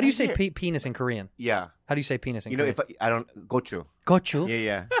 How do you say penis in Korean? Yeah. How do you say penis in Korean? If I don't, gochu. Gochu?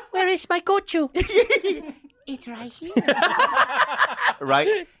 Yeah. Where is my gochu? It's right here.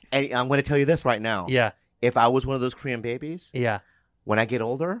 Right? And I'm going to tell you this right now. Yeah. If I was one of those Korean babies, when I get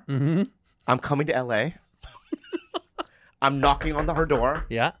older, I'm coming to L.A., I'm knocking on her door.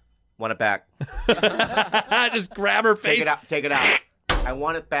 Yeah. Want it back. Just grab her face. Take it out. I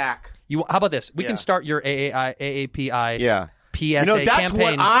want it back. How about this? We can start your AAPI PSA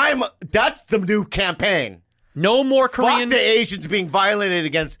campaign. That's the new campaign. No more Korean. Fuck the Asians being violated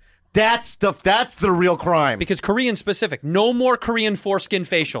against. That's the real crime. Because Korean specific. No more Korean foreskin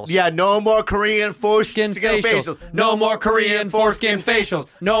facials. Yeah, no more Korean foreskin facials. No more Korean foreskin facials.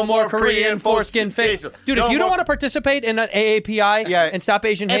 No more Korean foreskin facials. Dude, if you don't want to participate in an AAPI and stop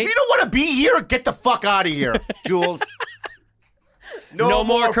Asian hate. If you don't want to be here, get the fuck out of here, Jules. No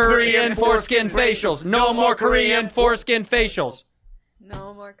more Korean foreskin facials. No more Korean foreskin facials.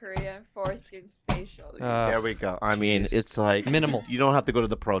 No more Korean foreskin facials. There we go. I mean, it's like minimal. You don't have to go to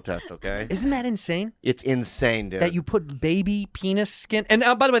the protest, okay? Isn't that insane? It's insane, dude. That you put baby penis skin. And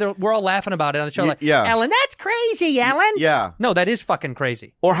by the way, we're all laughing about it on the show. Ellen, that's crazy, Ellen. Yeah. No, that is fucking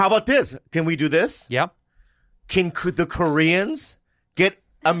crazy. Or how about this? Can we do this? Yep. Could the Koreans get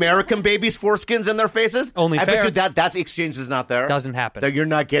American babies' foreskins in their faces? Only I fair. bet you that exchange is not there. Doesn't happen. That you're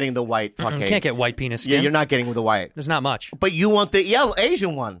not getting the white fucking. You can't get white penis skin. Yeah, you're not getting the white. There's not much. But you want the yellow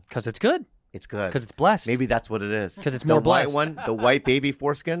Asian one. Because it's good. It's good. Because it's blessed. Maybe that's what it is. Because it's more blessed. The white one, the white baby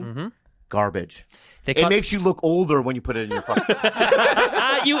foreskin, garbage. It makes you look older when you put it in your fucking.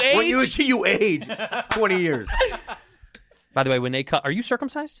 You age. You age 20 years. By the way, when they cut, are you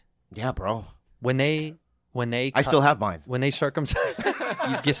circumcised? Yeah, bro. When they I still have mine. When they circumcise,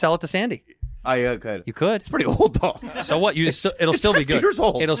 you sell it to Sandy. I could. You could. It's pretty old though. So what? It'll still be good. Years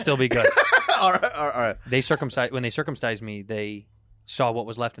old. It'll still be good. All right. When they circumcised me, they saw what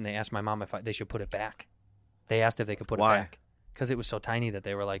was left and they asked my mom if they should put it back. They asked if they could put it back because it was so tiny that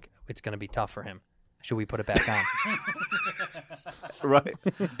they were like, "It's going to be tough for him. Should we put it back on?" Right.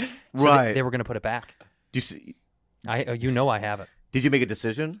 So right. They were going to put it back. Do you see? I have it. Did you make a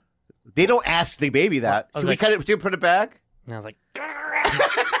decision? They don't ask the baby that. Should we cut it? Should we put it back? And I was like,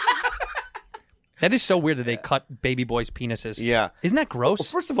 that is so weird that they cut baby boys' penises. Yeah. Isn't that gross? Well,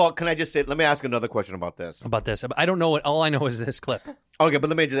 first of all, can I just say, let me ask another question about this. I don't know what, all I know is this clip. Okay, but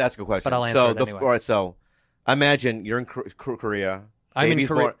let me just ask a question. But I'll answer it anyway. All right, so imagine you're in Korea. I'm in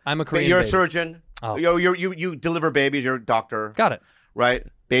Korea. I'm a Korean You're baby. a surgeon. Oh. You deliver babies. You're a doctor. Got it. Right?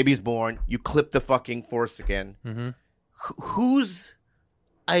 Baby's born. You clip the fucking foreskin. Mm-hmm. Whose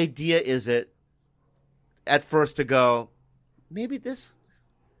idea is it at first to go, maybe this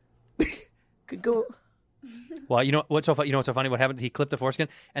could go... Well, you know what's so funny? You know what's so funny? What happened? He clipped the foreskin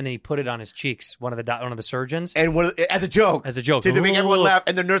and then he put it on his cheeks. One of the surgeons, and as a joke, to make everyone laugh,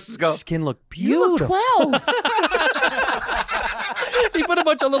 and the nurses go, "Skin look beautiful." You look 12. He put a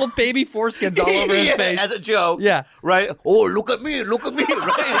bunch of little baby foreskins all over his face as a joke. Yeah, right. Oh, look at me, right?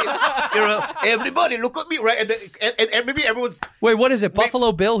 Everybody, look at me, right? And maybe everyone's wait. What is it?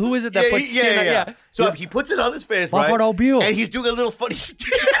 Buffalo Bill? Who is it that puts skin on? Yeah. So he puts it on his face, Buffalo right? Bill, and he's doing a little funny.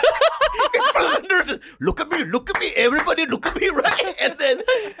 In front of the nurses, look at me, everybody look at me, right? And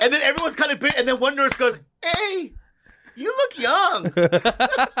then everyone's kind of big, and then one nurse goes, hey, You look young.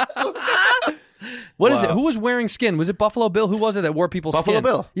 What is it? Who was wearing skin? Was it Buffalo Bill? Who was it that wore people's Buffalo skin?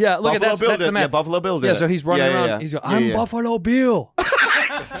 Bill. Yeah, look Buffalo at Bill that's did. the man. Yeah, Buffalo Bill did. Yeah, so he's running around. He's going, I'm Buffalo Bill.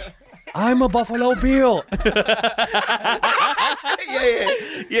 I'm a Buffalo Bill.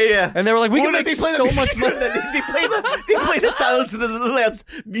 Yeah. And they were like, we can make so much money. They play the Silence of the Lambs,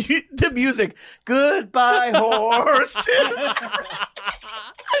 the music. Goodbye, horse.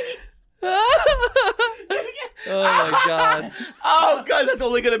 Oh my God. Oh God, that's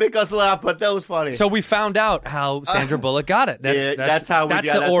only gonna make us laugh, but that was funny. So we found out how Sandra Bullock got it. That's how we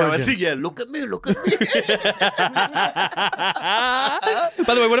that's the origin. Yeah, look at me. By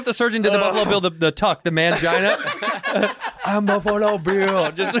the way, what if the surgeon did the Buffalo Bill, the tuck, the mangina? I'm Buffalo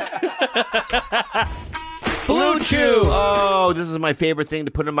Bill. Just Blue Chew. Oh, this is my favorite thing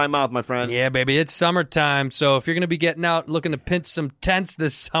to put in my mouth, my friend. Yeah, baby, it's summertime. So if you're going to be getting out looking to pinch some tents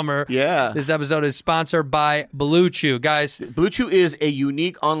this summer, this episode is sponsored by Blue Chew. Guys, Blue Chew is a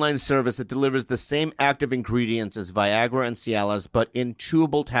unique online service that delivers the same active ingredients as Viagra and Cialis, but in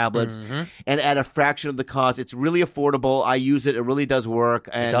chewable tablets and at a fraction of the cost. It's really affordable. I use it. It really does work.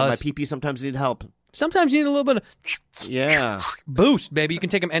 And my PP sometimes need help. Sometimes you need a little bit of boost, baby. You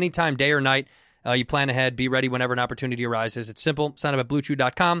can take them anytime, day or night. You plan ahead, be ready whenever an opportunity arises. It's simple. Sign up at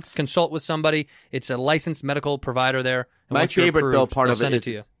BlueChew.com. Consult with somebody. It's a licensed medical provider there. And my favorite approved, part of send it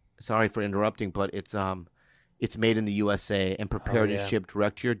to you. Sorry for interrupting, but it's made in the USA and prepared and shipped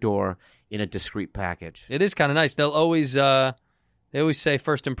direct to your door in a discreet package. It is kind of nice. They'll always say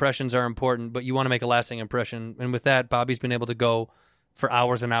first impressions are important, but you want to make a lasting impression. And with that, Bobby's been able to go for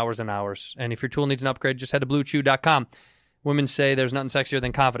hours and hours and hours. And if your tool needs an upgrade, just head to BlueChew.com. Women say there's nothing sexier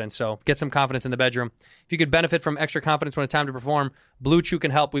than confidence, so get some confidence in the bedroom. If you could benefit from extra confidence when it's time to perform, Blue Chew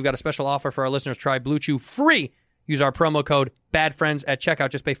can help. We've got a special offer for our listeners. Try Blue Chew free. Use our promo code BADFRIENDS at checkout.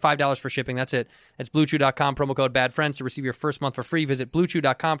 Just pay $5 for shipping. That's it. That's BlueChew.com, promo code BADFRIENDS to receive your first month for free. Visit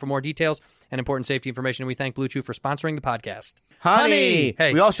BlueChew.com for more details and important safety information. And we thank Blue Chew for sponsoring the podcast. Honey!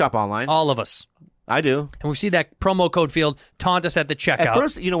 Hey, we all shop online. All of us. I do. And we see that promo code field taunt us at the checkout. At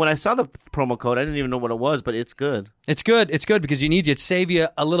first, when I saw the promo code, I didn't even know what it was, but it's good. It's good. It's good because you need it to save you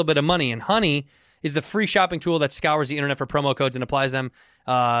a little bit of money. And Honey is the free shopping tool that scours the internet for promo codes and applies them.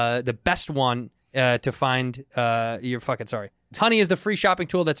 The best one to find Honey is the free shopping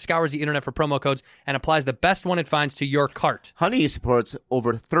tool that scours the internet for promo codes and applies the best one it finds to your cart. Honey supports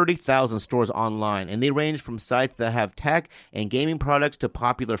over 30,000 stores online, and they range from sites that have tech and gaming products to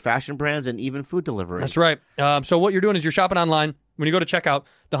popular fashion brands and even food deliveries. That's right. So what you're doing is you're shopping online. When you go to checkout,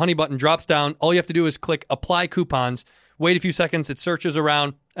 the Honey button drops down. All you have to do is click Apply Coupons. Wait a few seconds. It searches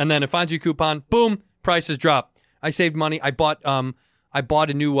around, and then it finds your coupon. Boom, prices drop. I saved money. I bought a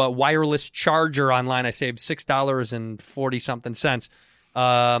new wireless charger online. I saved $6.40-something cents.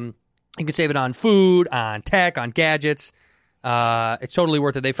 You can save it on food, on tech, on gadgets. It's totally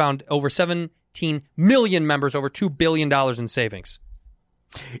worth it. They found over 17 million members, over $2 billion in savings.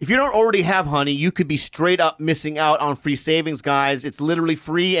 If you don't already have Honey, you could be straight up missing out on free savings, guys. It's literally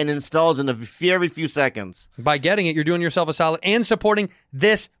free and installs in a very few seconds. By getting it, you're doing yourself a solid and supporting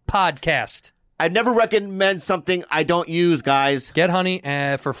this podcast. I'd never recommend something I don't use, guys. Get Honey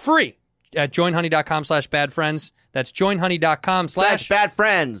for free at joinhoney.com/badfriends. That's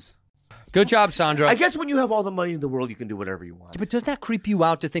joinhoney.com/badfriends. Good job, Sandra. I guess when you have all the money in the world, you can do whatever you want. Yeah, but doesn't that creep you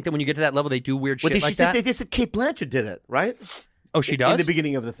out to think that when you get to that level, they do weird shit like that? They said Kate Blanchett did it, right? Oh, she does? In the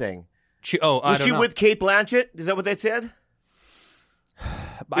beginning of the thing. Was she with Kate Blanchett? Is that what they said?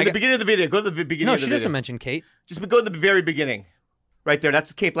 In the beginning of the video. Go to the beginning of the video. No, she doesn't mention Kate. Just go to the very beginning. Right there.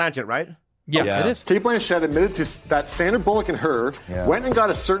 That's Kate Blanchett, right? Yeah, it is. Kate Blanchett admitted that Sandra Bullock and her went and got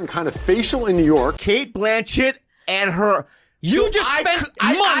a certain kind of facial in New York. Kate Blanchett and her. You just spent months.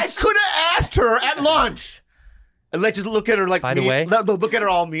 I could have asked her at lunch. And let's just look at her like. By the way, look at her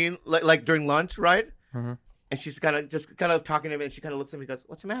all mean like during lunch, right? Mm-hmm. And she's kind of talking to me, and she kind of looks at me and goes,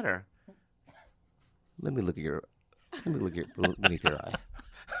 "What's the matter?" Let me look beneath your eye.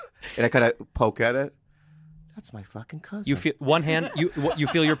 And I kind of poke at it. That's my fucking cousin. You feel one hand. You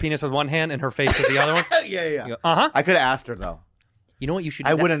feel your penis with one hand and her face with the other one. Yeah. Go, I could have asked her though. You know what you should do?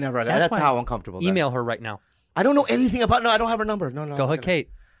 I would have never. That's how uncomfortable. Email her right now. I don't know anything about. No, I don't have her number. No. Go ahead, Kate.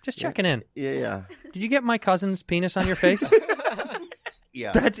 Just checking in. Yeah. Did you get my cousin's penis on your face?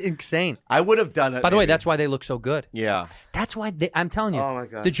 Yeah. That's insane. I would have done it. By the way, that's why they look so good. Yeah. That's why I'm telling you. Oh my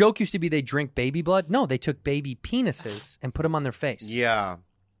God. The joke used to be they drink baby blood. No, they took baby penises and put them on their face. Yeah.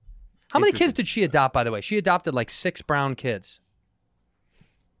 How many kids did she adopt, by the way? She adopted like 6 brown kids.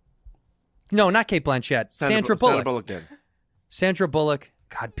 No, not Kate Blanchett. Sandra Bullock. Sandra Bullock did. Sandra Bullock.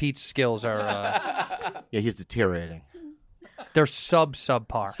 God, Pete's skills are... Yeah, he's deteriorating. They're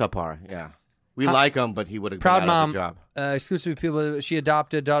subpar. Subpar, yeah. We like him, but he would have proud been out mom. of the job. Exclusive people. She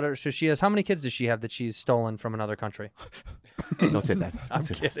adopted daughter. So she has how many kids does she have that she's stolen from another country? Don't say that. I'm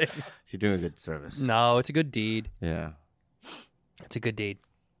kidding. She's doing a good service. No, it's a good deed. Yeah, it's a good deed.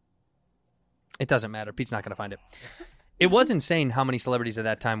 It doesn't matter. Pete's not going to find it. It was insane how many celebrities at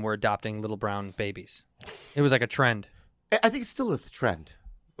that time were adopting little brown babies. It was like a trend. I think it's still a trend.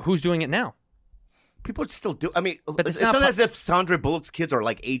 Who's doing it now? People still do. I mean, but it's not as if Sandra Bullock's kids are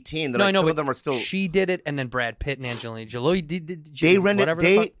like 18. No, I know. Some of them are still. She did it, and then Brad Pitt and Angelina Jolie did.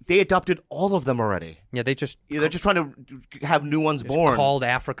 They adopted all of them already. Yeah, they're just trying to have new ones born. Called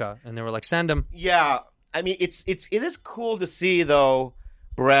Africa, and they were like, send them. Yeah, I mean, it is cool to see though.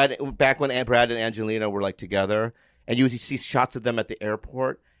 Back when Brad and Angelina were like together, and you see shots of them at the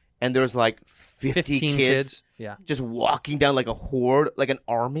airport, and there's like 15 kids. Yeah, just walking down like a horde, like an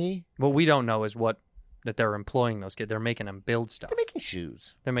army. What we don't know is that they're employing those kids. They're making them build stuff. They're making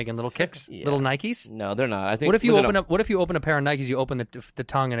shoes. They're making little kicks, little Nikes. No, they're not. I think. What if you open up? What if you open a pair of Nikes? You open the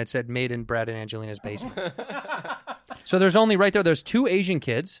tongue, and it said "Made in Brad and Angelina's basement." So there's only right there. There's 2 Asian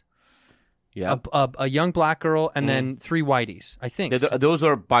kids. Yeah, a young black girl, and then 3 whiteys. I think those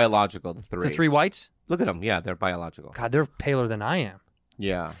are biological. The 3. The 3 whites. Look at them. Yeah, they're biological. God, they're paler than I am.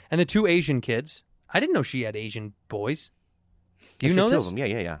 Yeah, and the 2 Asian kids. I didn't know she had Asian boys. Do you know this? 2 of them.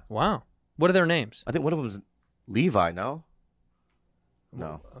 Yeah. Wow. What are their names? I think one of them is Levi. No.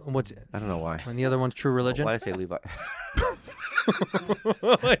 What's? I don't know why. And the other one's True Religion. Why did I say Levi?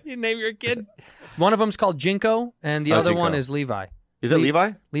 You name your kid. One of them's called Jinko, and the other Jinko. one is Levi. Is it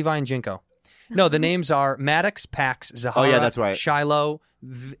Levi? Levi and Jinko. No, the names are Maddox, Pax, Zahara, Oh, yeah, that's right. Shiloh,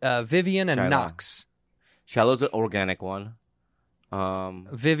 Vivian, and Knox. Shiloh's an organic one.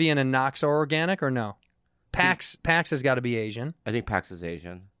 Vivian and Knox are organic, or no? Pax has got to be Asian. I think Pax is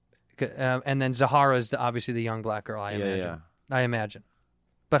Asian. And then Zahara is obviously the young black girl, I imagine. Yeah. I imagine.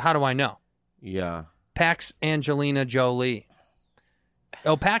 But how do I know? Yeah. Pax Angelina Jolie.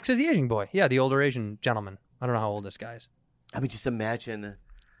 Oh, Pax is the Asian boy. Yeah, the older Asian gentleman. I don't know how old this guy is. I mean, just imagine.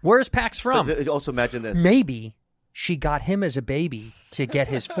 Where's Pax from? Also imagine this. Maybe she got him as a baby to get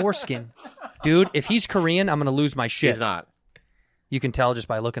his foreskin. Dude, if he's Korean, I'm going to lose my shit. He's not. You can tell just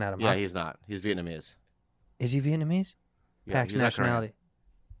by looking at him. Yeah, huh? he's not. He's Vietnamese. Is he Vietnamese? Yeah, Pax he's not nationality.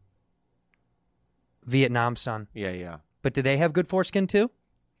 Vietnam son. Yeah. But do they have good foreskin too?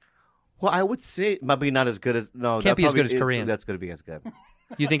 Well, I would say maybe not as good as Can't be as good as Korean. That's going to be as good.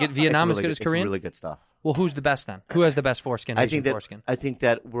 You think Vietnam is good as Korean? It's really good stuff. Well, who's the best then? Who has the best foreskin? I think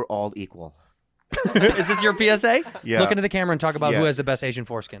that we're all equal. Is this your PSA? Yeah. Look into the camera and talk about who has the best Asian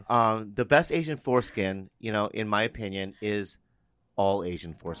foreskin. The best Asian foreskin, in my opinion, is all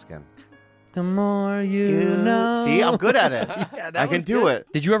Asian foreskin. The more you know. See, I'm good at it. Yeah, I can do it.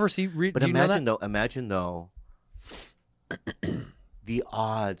 Did you ever see? But imagine though, the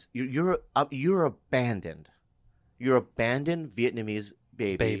odds. You're abandoned. You're abandoned Vietnamese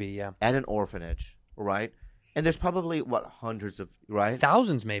baby at an orphanage, right? And there's probably hundreds of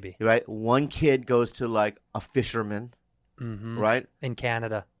thousands maybe, right? One kid goes to like a fisherman, right? In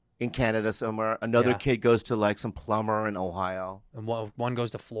Canada somewhere. Another kid goes to like some plumber in Ohio, and one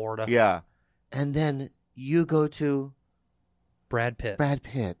goes to Florida. Yeah, and then you go to Brad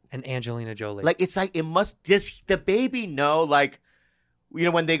Pitt and Angelina Jolie. Like it's like does the baby know like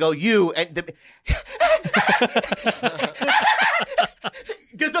when they go you and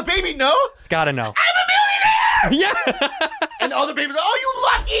does the baby know? It's gotta know. I'm a millionaire. Yeah. And all the babies are, you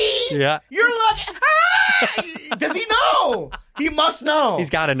lucky. Yeah. You're lucky. Does he know? He must know. He's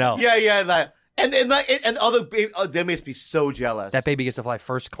gotta know. Yeah. And other baby, they must be so jealous. That baby gets to fly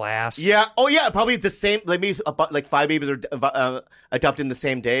first class. Yeah. Oh, yeah. Probably the same. Maybe like 5 babies are adopted in the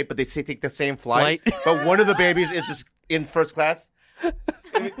same day, but they take the same flight. But one of the babies is just in first class.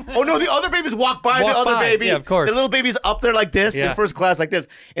 Oh no! The other babies walk by the other baby. Yeah, of course. The little baby's up there like this in first class, like this,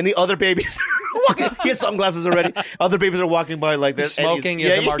 and the other babies are walking. He has sunglasses already. Other babies are walking by like this, he's smoking. He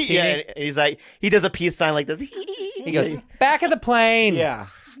has a martini. Yeah, and he's like, he does a peace sign like this. He goes back of the plane. Yeah,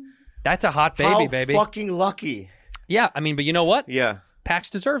 that's a hot baby, baby. Fucking lucky. Yeah, I mean, but you know what? Yeah, Pax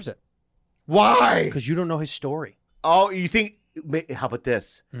deserves it. Why? Because you don't know his story. Oh, you think? How about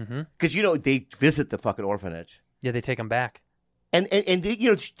this? Because they visit the fucking orphanage. Yeah, they take him back. And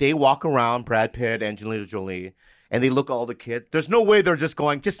they walk around, Brad Pitt, Angelina Jolie, and they look at all the kids. There's no way they're just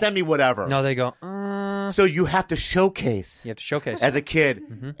going, just send me whatever. No, they go, So you have to showcase. You have to showcase. As a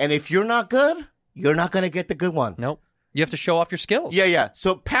kid. And if you're not good, you're not going to get the good one. Nope. You have to show off your skills. Yeah.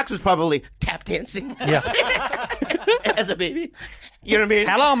 So Pax was probably tap dancing. Yeah. As a baby. You know what I mean?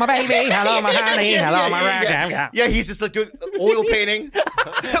 Hello, my baby. Hello, my honey. Hello, my rag. Yeah, he's just like doing oil painting.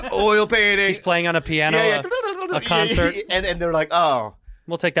 Oil painting. He's playing on a piano. A concert. And they're like, oh.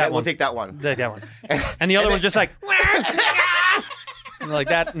 We'll take that one. We'll take that one. Take that one. And the other one's just like, like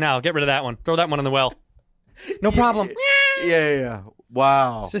that. No, get rid of that one. Throw that one in the well. No problem. Yeah.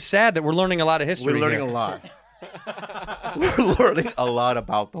 Wow. It's just sad that we're learning a lot of history. We're learning a lot. We're learning a lot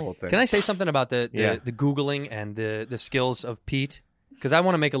about the whole thing. Can I say something about the Googling and the skills of Pete? Because I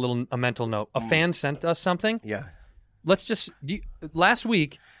want to make a mental note. A fan sent us something. Yeah. Let's just... last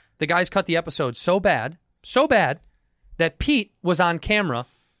week, the guys cut the episode so bad that Pete was on camera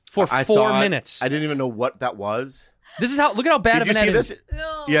for 4 minutes. I didn't even know what that was. This is how... Look at how bad of an edit. Did you see this?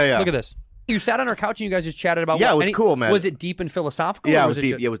 No. Yeah. Look at this. You sat on our couch and you guys just chatted about... Yeah, it was cool, man. Was it deep and philosophical? Yeah, it was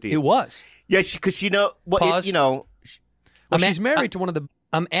deep. It was deep. It was. Yeah, because she know... Well, she's married to one of the...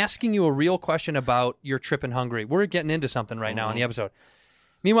 I'm asking you a real question about your trip in Hungary. We're getting into something right now in the episode.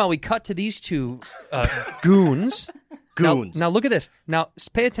 Meanwhile, we cut to these two goons. Now look at this. Now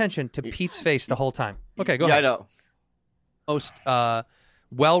pay attention to Pete's face the whole time. Okay, go ahead. Yeah, I know. Most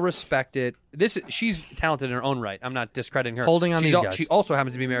well-respected. She's talented in her own right. I'm not discrediting her. Holding on these guys. She also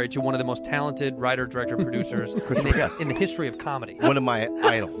happens to be married to one of the most talented writer, director, producers in the history of comedy. One of my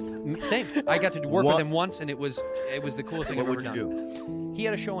idols. Same. I got to work with him once, and it was the coolest thing I've ever done. What would you do? He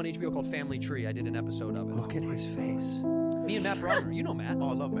had a show on HBO called Family Tree. I did an episode of it. Look at his face. Me and Matt Brodner. You know Matt. Oh,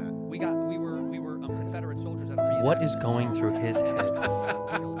 I love Matt. We were Confederate soldiers at a What is going through his head?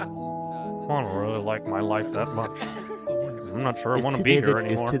 I don't really like my life that much. I'm not sure I want to be here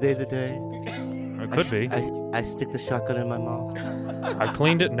anymore. Is today the day? It could be. I stick the shotgun in my mouth. I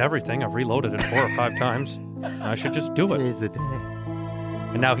cleaned it and everything. I've reloaded it 4 or 5 times. I should just do it. Today's the day.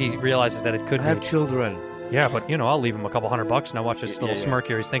 And now he realizes that it could be. I have children. Yeah, but, I'll leave him a couple $100 and I watch this little smirk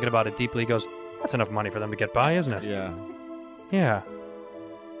here. He's thinking about it deeply. He goes, that's enough money for them to get by, isn't it? Yeah. Yeah.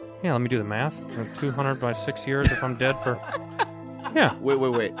 Yeah, let me do the math. 200 by 6 years if I'm dead for... Yeah.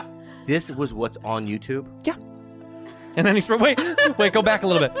 Wait. This was what's on YouTube? Yeah. And then he's... Wait, go back a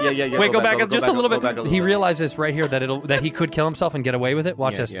little bit. Yeah. Wait, go back just a little bit. He realizes right here that he could kill himself and get away with it.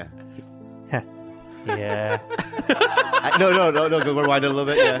 Watch this. Yeah. Yeah. No. Go rewind it a little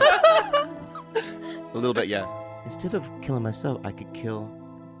bit, yeah. A little bit, yeah. Instead of killing myself, I could kill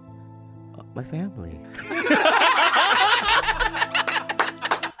my family.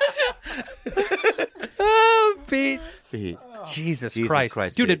 Oh, Pete. Jesus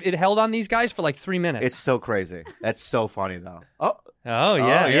Christ. Dude, it held on these guys for like 3 minutes. It's so crazy. That's so funny, though. Oh,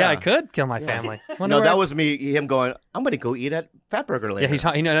 yeah, I could kill my family. No, that was him going, I'm going to go eat at Fatburger later. Yeah,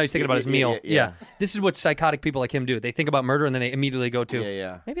 he's thinking about his meal. Yeah. This is what psychotic people like him do. They think about murder and then they immediately go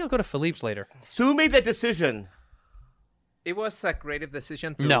to, maybe I'll go to Philippe's later. So who made that decision? It was a creative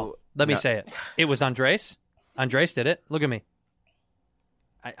decision to... No, let me say it. It was Andres. Andres did it. Look at me.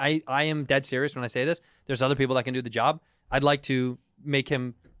 I am dead serious when I say this. There's other people that can do the job. I'd like to make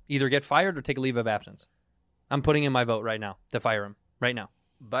him either get fired or take a leave of absence. I'm putting in my vote right now to fire him. Right now.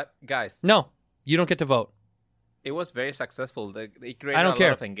 But, guys... No, you don't get to vote. It was very successful. It created I don't a care.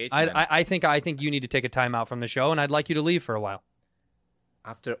 lot of engagement. I think you need to take a time out from the show, and I'd like you to leave for a while.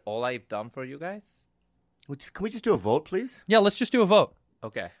 After all I've done for you guys? Can we just do a vote, please? Yeah, let's just do a vote.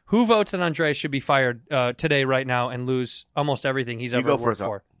 Okay. Who votes that Andres should be fired today, right now, and lose almost everything he's ever worked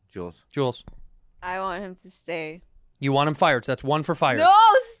for? Jules. I want him to stay. You want him fired, so that's 1 for fired. No,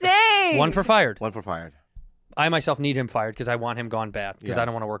 stay! 1 for fired. 1 for fired. I myself need him fired because I want him gone bad because I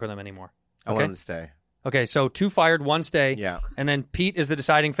don't want to work with him anymore. I want him to stay. Okay, so 2 fired, 1 stay. Yeah. And then Pete is the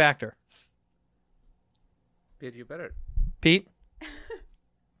deciding factor. Pete, you better. Pete?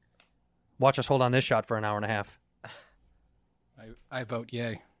 Watch us hold on this shot for an hour and a half. I vote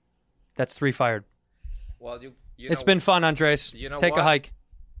yay. That's 3 fired. Well, it's been fun, Andres. Take a hike.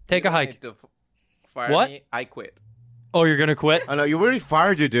 Take a hike. Fire me, I quit. Oh, you're going to quit? I know. You already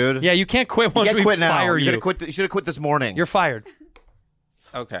fired you, dude. Yeah, you can't quit once we fire you. You should have quit this morning. You're fired.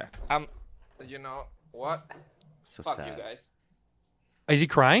 Okay. You know what? So Fuck sad. you guys. Is he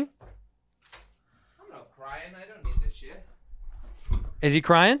crying? I'm not crying. I don't need this shit. Is he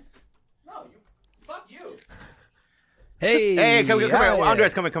crying? No, fuck you. Hey, come here.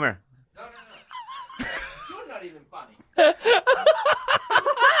 Andres, come here. No. You're not even funny.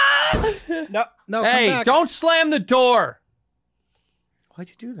 No. Hey, don't slam the door. Why'd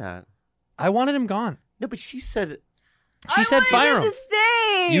you do that? I wanted him gone. No, but she said... She said fire him. To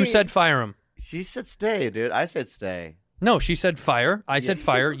stay. You said fire him. She said stay, dude. I said stay. No, she said fire. I said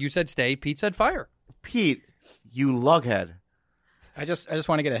fire. You said stay. Pete said fire. Pete, you lughead. I just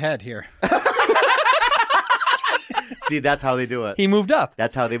want to get ahead here. See, that's how they do it. He moved up.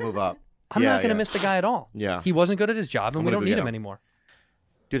 That's how they move up. I'm not going to miss the guy at all. Yeah. He wasn't good at his job, and we don't need him anymore.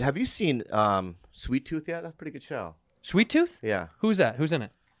 Dude, have you seen Sweet Tooth yet? That's a pretty good show. Sweet Tooth? Yeah. Who's that? Who's in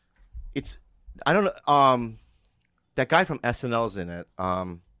it? I don't know. That guy from SNL's in it.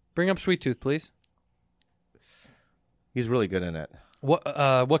 Bring up Sweet Tooth, please. He's really good in it. What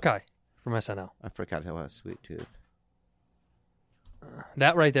guy from SNL? I forgot how was Sweet Tooth.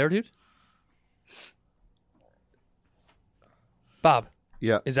 That right there, dude? Bob.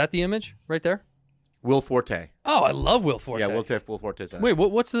 Yeah. Is that the image right there? Will Forte. Oh, I love Will Forte. Yeah, Will Forte's in it. Wait,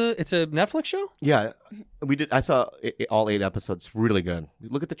 what's the... It's a Netflix show? Yeah. I saw all 8 episodes. It's really good.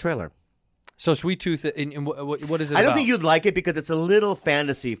 Look at the trailer. So Sweet Tooth, what is it I don't about? think you'd like it because it's a little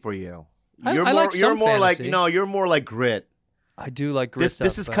fantasy for you. I like some fantasy. You're more like Grit. I do like Grit stuff.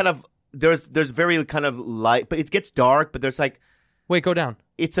 This is kind of... There's very kind of light, but it gets dark, but there's like... Wait, go down.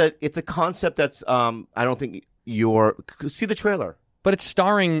 It's a concept that's I don't think you're... See the trailer. But it's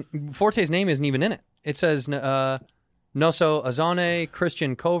starring... Forte's name isn't even in it. It says Noso Azone,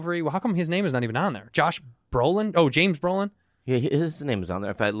 Christian Covey. Well, how come his name is not even on there? Josh Brolin? Oh, James Brolin? Yeah, his name is on there.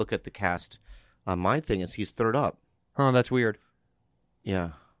 If I look at the cast, my thing is he's third up. Oh, that's weird.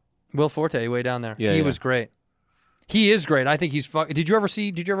 Yeah. Will Forte, way down there. Yeah, he was great. He is great. I think he's... Did you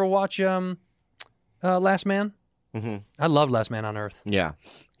ever watch Last Man? Mm-hmm. I love Last Man on Earth. Yeah,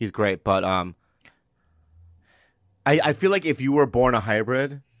 he's great. But I feel like if you were born a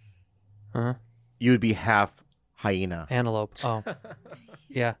hybrid, you would be half hyena. Antelope. Oh.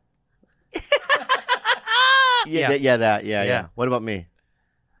 Yeah. Yeah. What about me?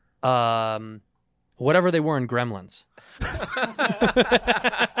 Whatever they were in Gremlins.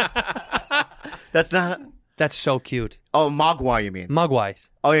 That's not... That's so cute. Oh, Mogwai, you mean? Mogwai.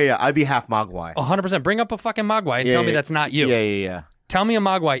 Oh, yeah. I'd be half Mogwai. 100%. Bring up a fucking Mogwai and tell me that's not you. Yeah. Tell me a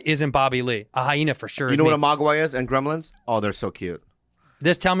Mogwai isn't Bobby Lee. A hyena for sure is You know me. what a Mogwai is and Gremlins? Oh, they're so cute.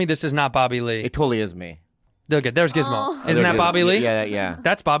 Tell me this is not Bobby Lee. It totally is me. Look at there's Gizmo. Isn't that Bobby Lee? Yeah.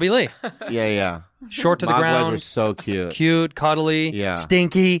 That's Bobby Lee. Yeah. Short to the Mogwais ground. are so cute. Cute, cuddly, Yeah.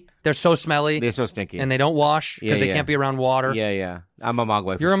 stinky. They're so smelly. They're so stinky. And they don't wash because they can't be around water. Yeah. I'm a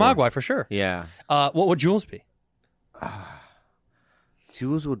Mogwai for You're sure. a Mogwai for sure. Yeah. What would Jules be?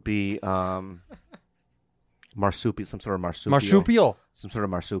 Jules would be marsupial, some sort of marsupial. Marsupial. Some sort of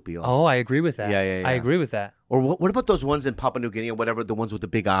marsupial. Oh, I agree with that. Yeah. I agree with that. Or what about those ones in Papua New Guinea or whatever, the ones with the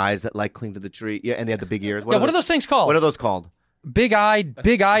big eyes that like cling to the tree? Yeah, and they have the big ears. What are those things called? What are those called? Big-eyed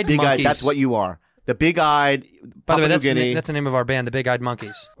monkeys. That's what you are. The big-eyed By the way, Papua New Guinea. that's the name of our band, the Big-Eyed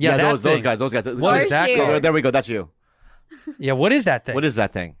Monkeys. Yeah, those guys. What is that called? There we go. That's you. Yeah, what is that thing? What is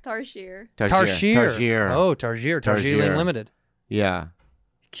that thing? Tarsier. Tarsier. Oh, Tarsier. Tarsier Limited. Yeah.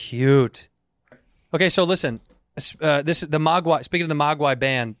 Cute. Okay, so listen. This is the Mogwai. Speaking of the Mogwai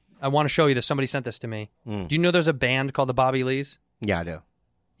band, I want to show you this. Somebody sent this to me. Do you know there's a band called the Bobby Lees? Yeah, I do.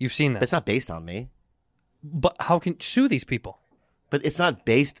 You've seen this. But it's not based on me. But how can sue these people? But it's not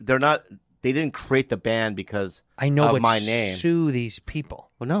based. They're not. They didn't create the band because I know, of but my name. Sue these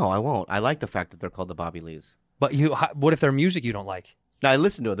people. Well, no, I won't. I like the fact that they're called the Bobby Lees. But what if their music you don't like? No, I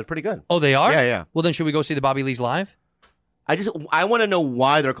listen to it. They're pretty good. Oh, they are? Yeah. Well, then should we go see the Bobby Lees live? I want to know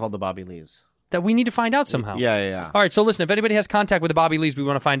why they're called the Bobby Lees. That we need to find out somehow. Yeah. All right, so listen, if anybody has contact with the Bobby Lees, we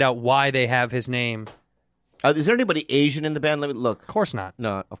want to find out why they have his name. Is there anybody Asian in the band? Let me look. Of course not.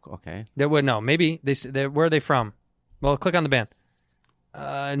 No, okay. No, maybe. Where are they from? Well, click on the band.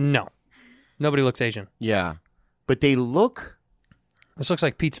 No. Nobody looks Asian. Yeah. But they look... This looks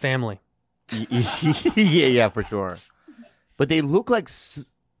like Pete's family. yeah, for sure. But they look like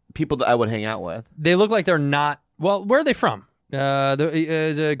people that I would hang out with. They look like they're not... Well, where are they from?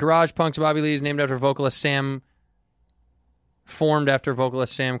 The Garage Punks Bobby Lees, named after vocalist Sam... Formed after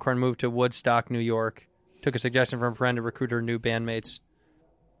vocalist Sam Korn moved to Woodstock, New York. Took a suggestion from a friend to recruit her new bandmates.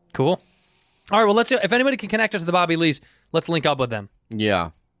 Cool. All right, well, let's... If anybody can connect us to the Bobby Lees, let's link up with them.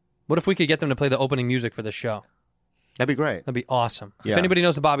 Yeah. What if we could get them to play the opening music for this show? That'd be great. That'd be awesome. Yeah. If anybody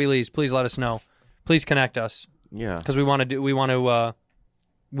knows the Bobby Lees, please let us know. Please connect us. Yeah. Because we want to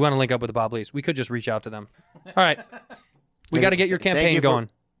link up with the Bob Lees. We could just reach out to them. All right. We got to get your campaign going.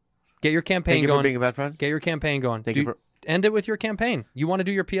 Get your campaign going. Thank you for being a bad friend. Get your campaign going. Thank you for... End it with your campaign. You want to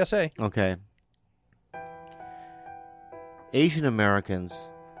do your PSA. Okay. Asian Americans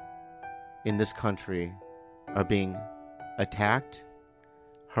in this country are being attacked,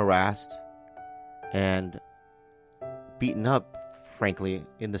 harassed, and beaten up, frankly,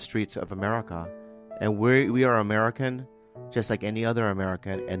 in the streets of America. And we are American, just like any other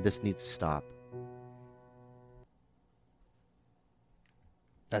American, and this needs to stop.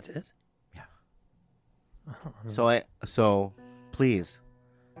 That's it? Yeah. I don't know. So please,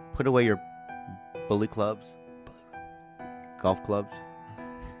 put away your bully clubs, golf clubs,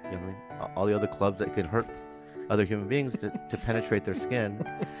 you know what I mean? All the other clubs that could hurt other human beings to penetrate their skin,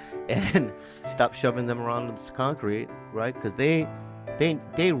 and stop shoving them around this concrete, right? Because they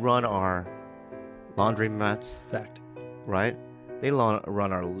run our laundry mats. Fact. right? They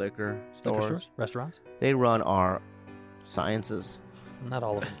run our liquor stores. Restaurants. They run our sciences. Not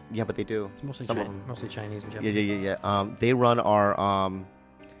all of them. Yeah, but they do. Mostly Some of them. Mostly Chinese and Japanese. Yeah. They run our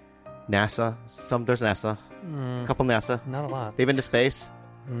NASA. There's NASA. A couple NASA. Not a lot. They've been to space.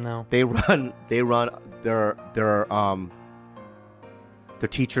 No. They run their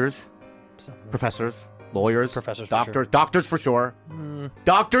teachers, professors, lawyers, doctors, doctors for sure.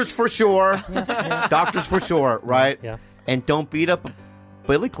 Doctors for sure. Yes, yeah. Doctors for sure, right? Yeah. And don't beat up a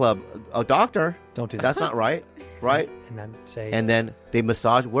billy club, a doctor. Don't do that. That's not right, right? And then say. And then they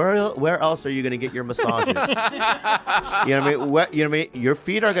massage. Where else are you going to get your massages? You know what I mean? You know what I mean? Your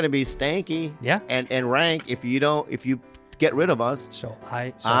feet are going to be stanky. Yeah. And rank if you get rid of us. So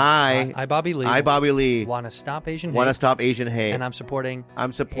I Bobby Lee. Want to stop Asian hate. Want to stop Asian hate. And I'm supporting.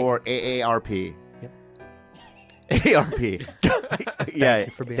 AARP. Yep. AARP. Yeah.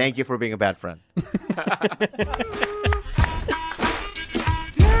 Thank you for being a bad friend.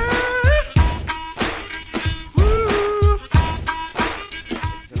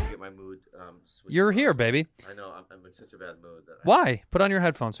 You're here, baby. I know. I'm in such a bad mood. Why? Put on your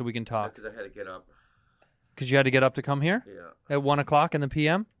headphones so we can talk. Because I had to get up. Because you had to get up to come here? Yeah. At 1 o'clock in the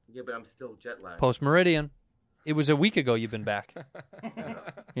p.m.? Yeah, but I'm still jet lagged. Post-meridian. It was a week ago you've been back.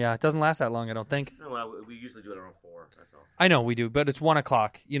 Yeah, it doesn't last that long, I don't think. No, we usually do it around 4. That's all. I know we do, but it's 1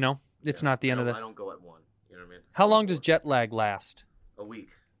 o'clock, you know? It's not the end of the... I don't go at 1. You know what I mean? How long does jet lag last? A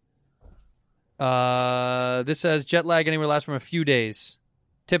week. This says jet lag anywhere lasts from a few days,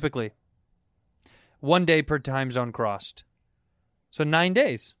 typically. 1 day per time zone crossed. So 9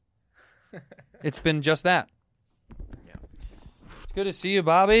 days. It's been just that. Yeah. It's good to see you,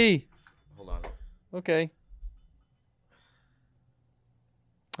 Bobby. Hold on. Okay.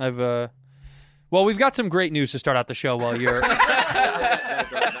 Well, we've got some great news to start out the show while you're...